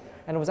him.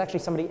 And it was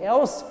actually somebody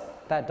else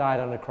that died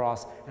on the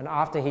cross. And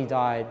after he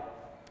died,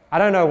 I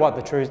don't know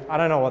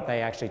what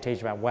they actually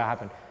teach about what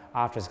happened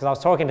afterwards. Because I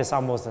was talking to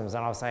some Muslims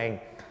and I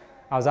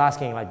was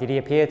asking, like, did he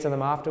appear to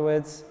them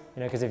afterwards?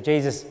 You know, because if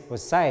Jesus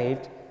was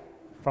saved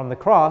from the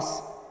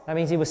cross, that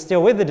means he was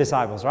still with the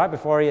disciples, right?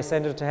 Before he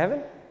ascended to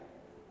heaven.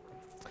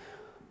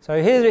 So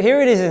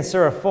here it is in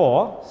Surah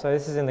 4. So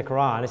this is in the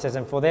Quran. It says,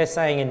 and for their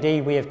saying,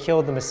 indeed, we have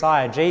killed the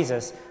Messiah,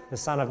 Jesus, the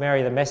son of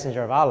Mary, the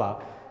messenger of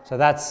Allah. So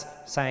that's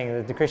saying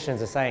that the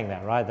Christians are saying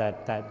that, right?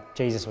 That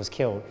Jesus was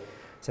killed.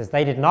 It says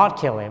they did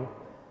not kill him,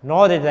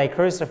 nor did they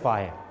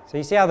crucify him. So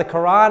you see how the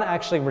Quran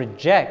actually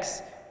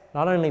rejects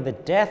not only the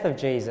death of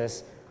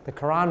Jesus, the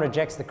Quran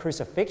rejects the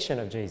crucifixion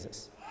of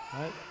Jesus,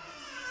 right?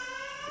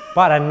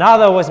 But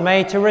another was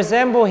made to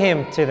resemble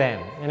him to them.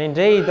 And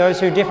indeed, those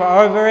who differ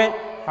over it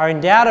are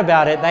in doubt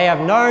about it. They have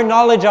no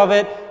knowledge of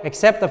it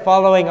except the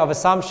following of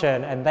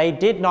assumption, and they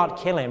did not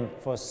kill him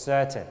for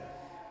certain.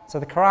 So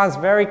the Quran is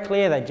very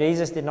clear that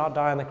Jesus did not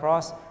die on the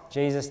cross.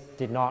 Jesus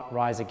did not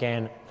rise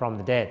again from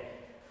the dead.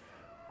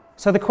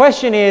 So the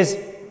question is,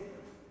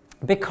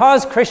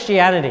 because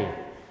Christianity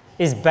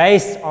is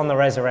based on the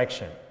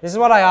resurrection, this is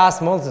what I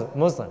ask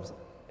Muslims.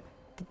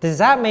 Does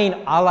that mean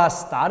Allah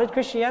started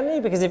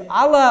Christianity? Because if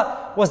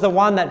Allah was the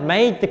one that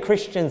made the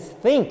Christians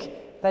think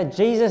that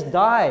Jesus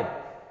died,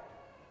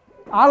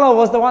 Allah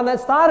was the one that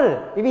started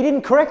it. If he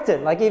didn't correct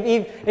it, like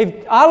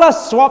if Allah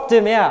swapped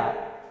him out,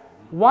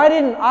 why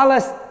didn't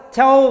Allah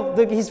tell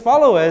his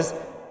followers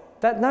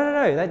that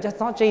no, that's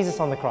not Jesus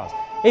on the cross?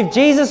 If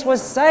Jesus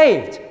was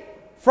saved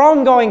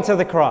from going to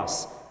the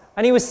cross,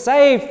 and he was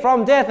saved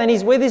from death, and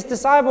he's with his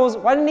disciples,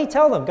 why didn't he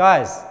tell them,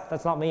 guys,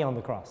 that's not me on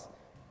the cross,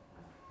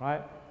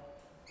 right?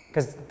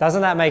 Because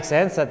doesn't that make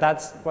sense?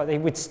 That's what it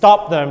would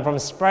stop them from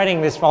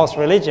spreading this false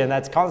religion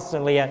that's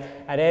constantly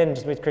at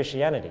ends with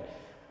Christianity.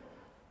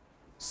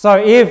 So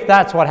if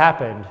that's what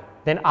happened,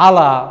 then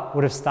Allah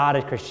would have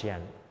started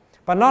Christianity.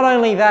 But not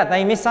only that,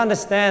 they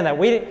misunderstand that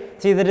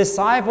the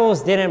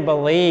disciples didn't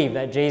believe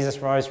that Jesus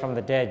rose from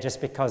the dead just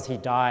because he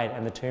died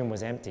and the tomb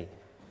was empty,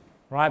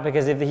 right?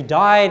 Because if he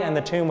died and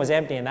the tomb was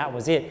empty and that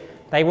was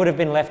it, they would have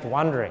been left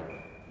wondering.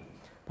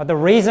 But the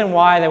reason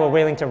why they were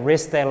willing to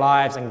risk their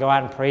lives and go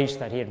out and preach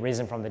that he had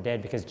risen from the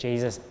dead, because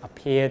Jesus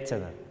appeared to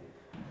them.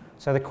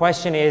 So the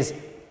question is,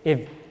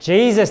 if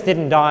Jesus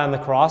didn't die on the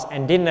cross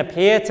and didn't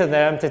appear to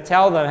them to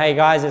tell them, hey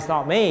guys, it's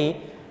not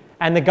me,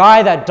 and the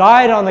guy that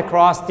died on the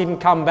cross didn't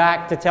come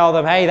back to tell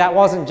them, hey, that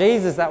wasn't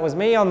Jesus, that was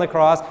me on the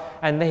cross,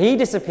 and he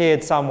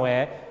disappeared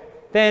somewhere,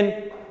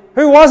 then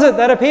who was it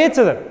that appeared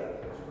to them?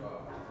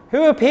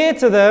 Who appeared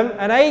to them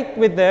and ate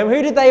with them?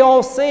 Who did they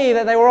all see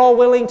that they were all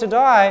willing to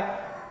die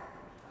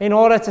in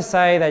order to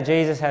say that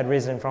Jesus had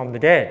risen from the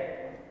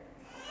dead?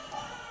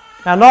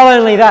 Now, not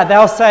only that,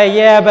 they'll say,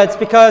 yeah, but it's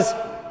because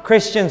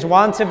Christians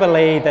want to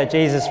believe that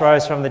Jesus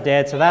rose from the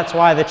dead, so that's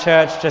why the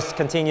church just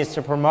continues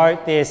to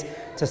promote this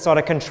to sort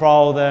of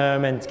control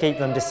them and keep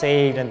them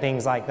deceived and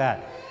things like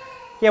that.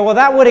 Yeah, well,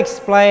 that would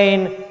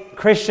explain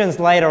Christians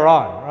later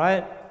on,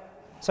 right?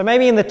 So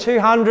maybe in the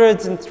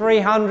 200s and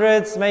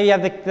 300s,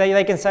 maybe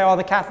they can say, oh,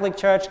 the Catholic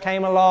Church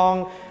came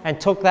along and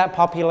took that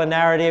popular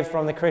narrative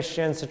from the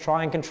Christians to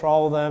try and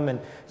control them and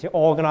to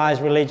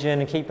organize religion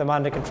and keep them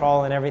under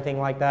control and everything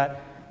like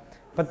that.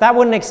 But that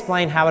wouldn't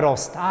explain how it all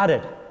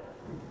started.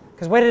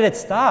 Because where did it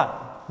start?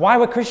 Why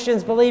were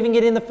Christians believing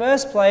it in the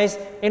first place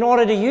in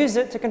order to use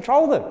it to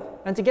control them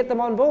and to get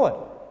them on board?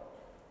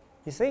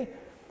 You see?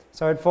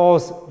 So it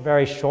falls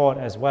very short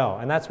as well.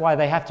 And that's why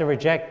they have to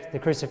reject the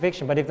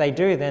crucifixion. But if they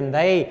do, then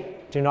they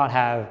do not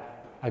have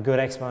a good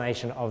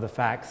explanation of the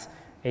facts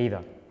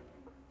either.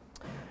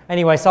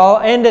 Anyway, so I'll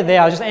end it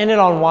there. I'll just end it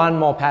on one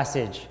more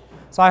passage.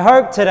 So I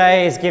hope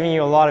today is giving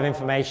you a lot of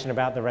information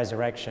about the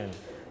resurrection.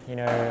 You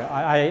know,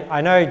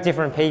 I know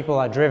different people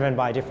are driven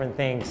by different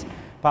things.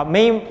 But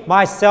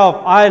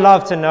myself, I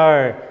love to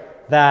know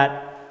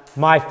that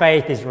my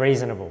faith is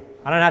reasonable.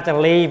 I don't have to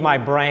leave my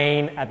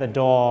brain at the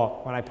door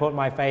when I put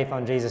my faith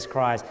on Jesus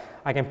Christ.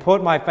 I can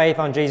put my faith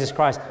on Jesus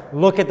Christ,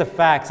 look at the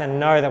facts,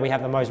 and know that we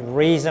have the most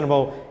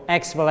reasonable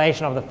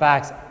explanation of the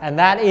facts. And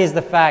that is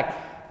the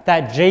fact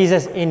that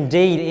Jesus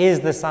indeed is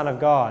the Son of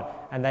God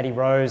and that he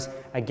rose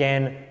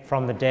again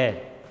from the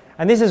dead.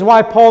 And this is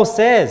why Paul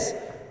says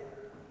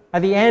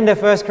at the end of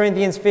 1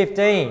 Corinthians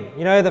 15,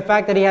 you know, the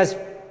fact that he has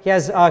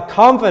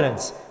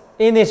confidence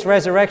in this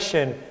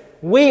resurrection.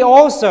 We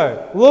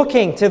also,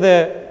 looking to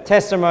the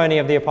testimony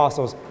of the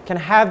apostles, can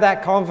have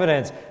that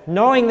confidence,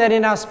 knowing that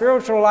in our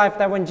spiritual life,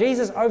 that when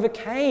Jesus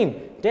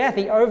overcame death,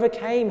 he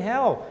overcame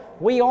hell,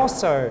 we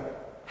also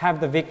have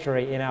the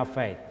victory in our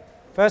faith.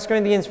 1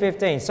 Corinthians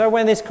 15, so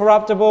when this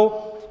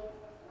corruptible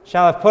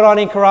shall have put on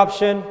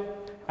incorruption,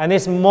 and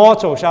this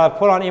mortal shall have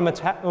put on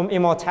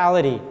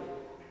immortality,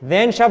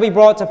 then shall be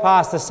brought to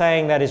pass the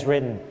saying that is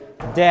written,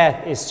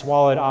 death is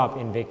swallowed up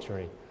in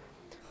victory.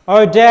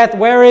 O death,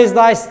 where is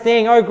thy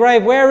sting? O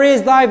grave, where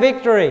is thy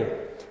victory?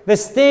 The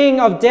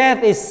sting of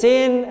death is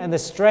sin, and the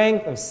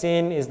strength of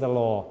sin is the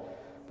law.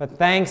 But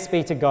thanks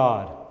be to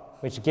God,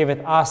 which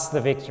giveth us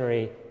the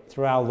victory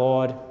through our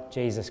Lord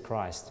Jesus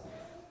Christ.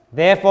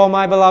 Therefore,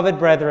 my beloved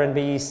brethren,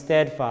 be ye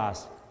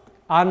steadfast,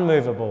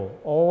 unmovable,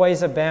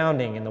 always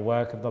abounding in the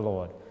work of the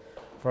Lord.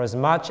 For as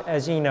much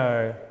as ye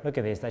know, look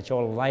at this, that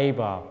your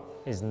labor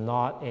is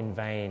not in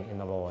vain in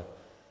the Lord.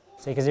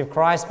 See, because if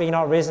Christ be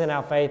not risen,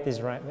 our faith is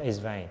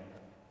vain.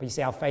 But you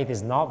see, our faith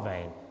is not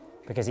vain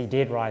because he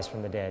did rise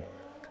from the dead.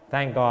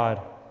 Thank God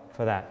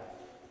for that.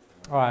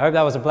 All right, I hope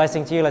that was a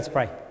blessing to you. Let's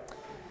pray.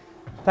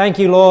 Thank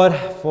you, Lord,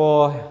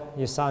 for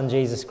your Son,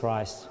 Jesus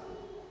Christ.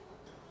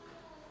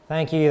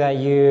 Thank you that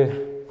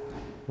you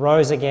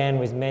rose again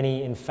with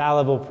many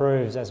infallible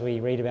proofs as we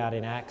read about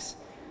in Acts.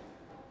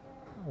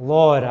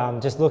 Lord,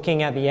 just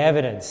looking at the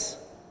evidence,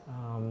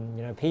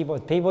 you know,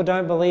 people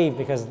don't believe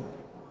because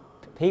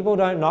people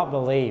don't not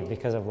believe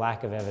because of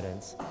lack of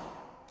evidence.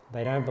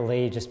 They don't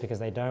believe just because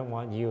they don't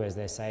want you as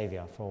their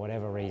Savior for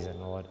whatever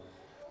reason, Lord.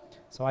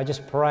 So I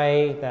just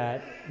pray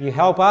that you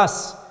help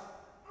us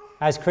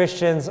as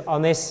Christians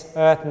on this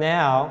earth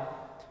now,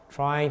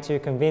 trying to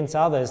convince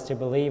others to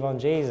believe on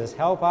Jesus.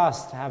 Help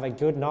us to have a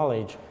good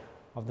knowledge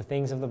of the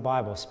things of the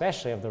Bible,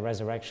 especially of the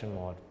resurrection,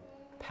 Lord.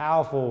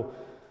 Powerful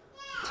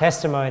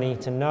testimony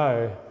to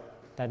know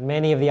that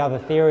many of the other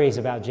theories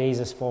about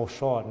Jesus fall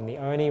short, and the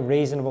only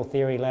reasonable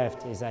theory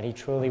left is that he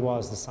truly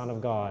was the Son of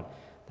God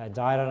that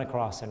died on a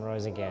cross and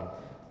rose again.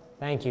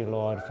 Thank you,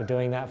 Lord, for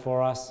doing that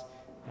for us.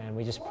 And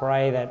we just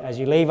pray that as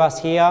you leave us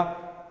here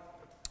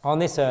on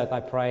this earth, I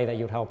pray that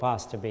you'd help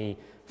us to be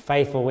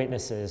faithful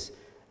witnesses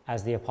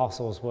as the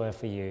apostles were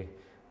for you.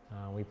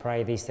 We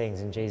pray these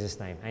things in Jesus'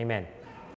 name. Amen.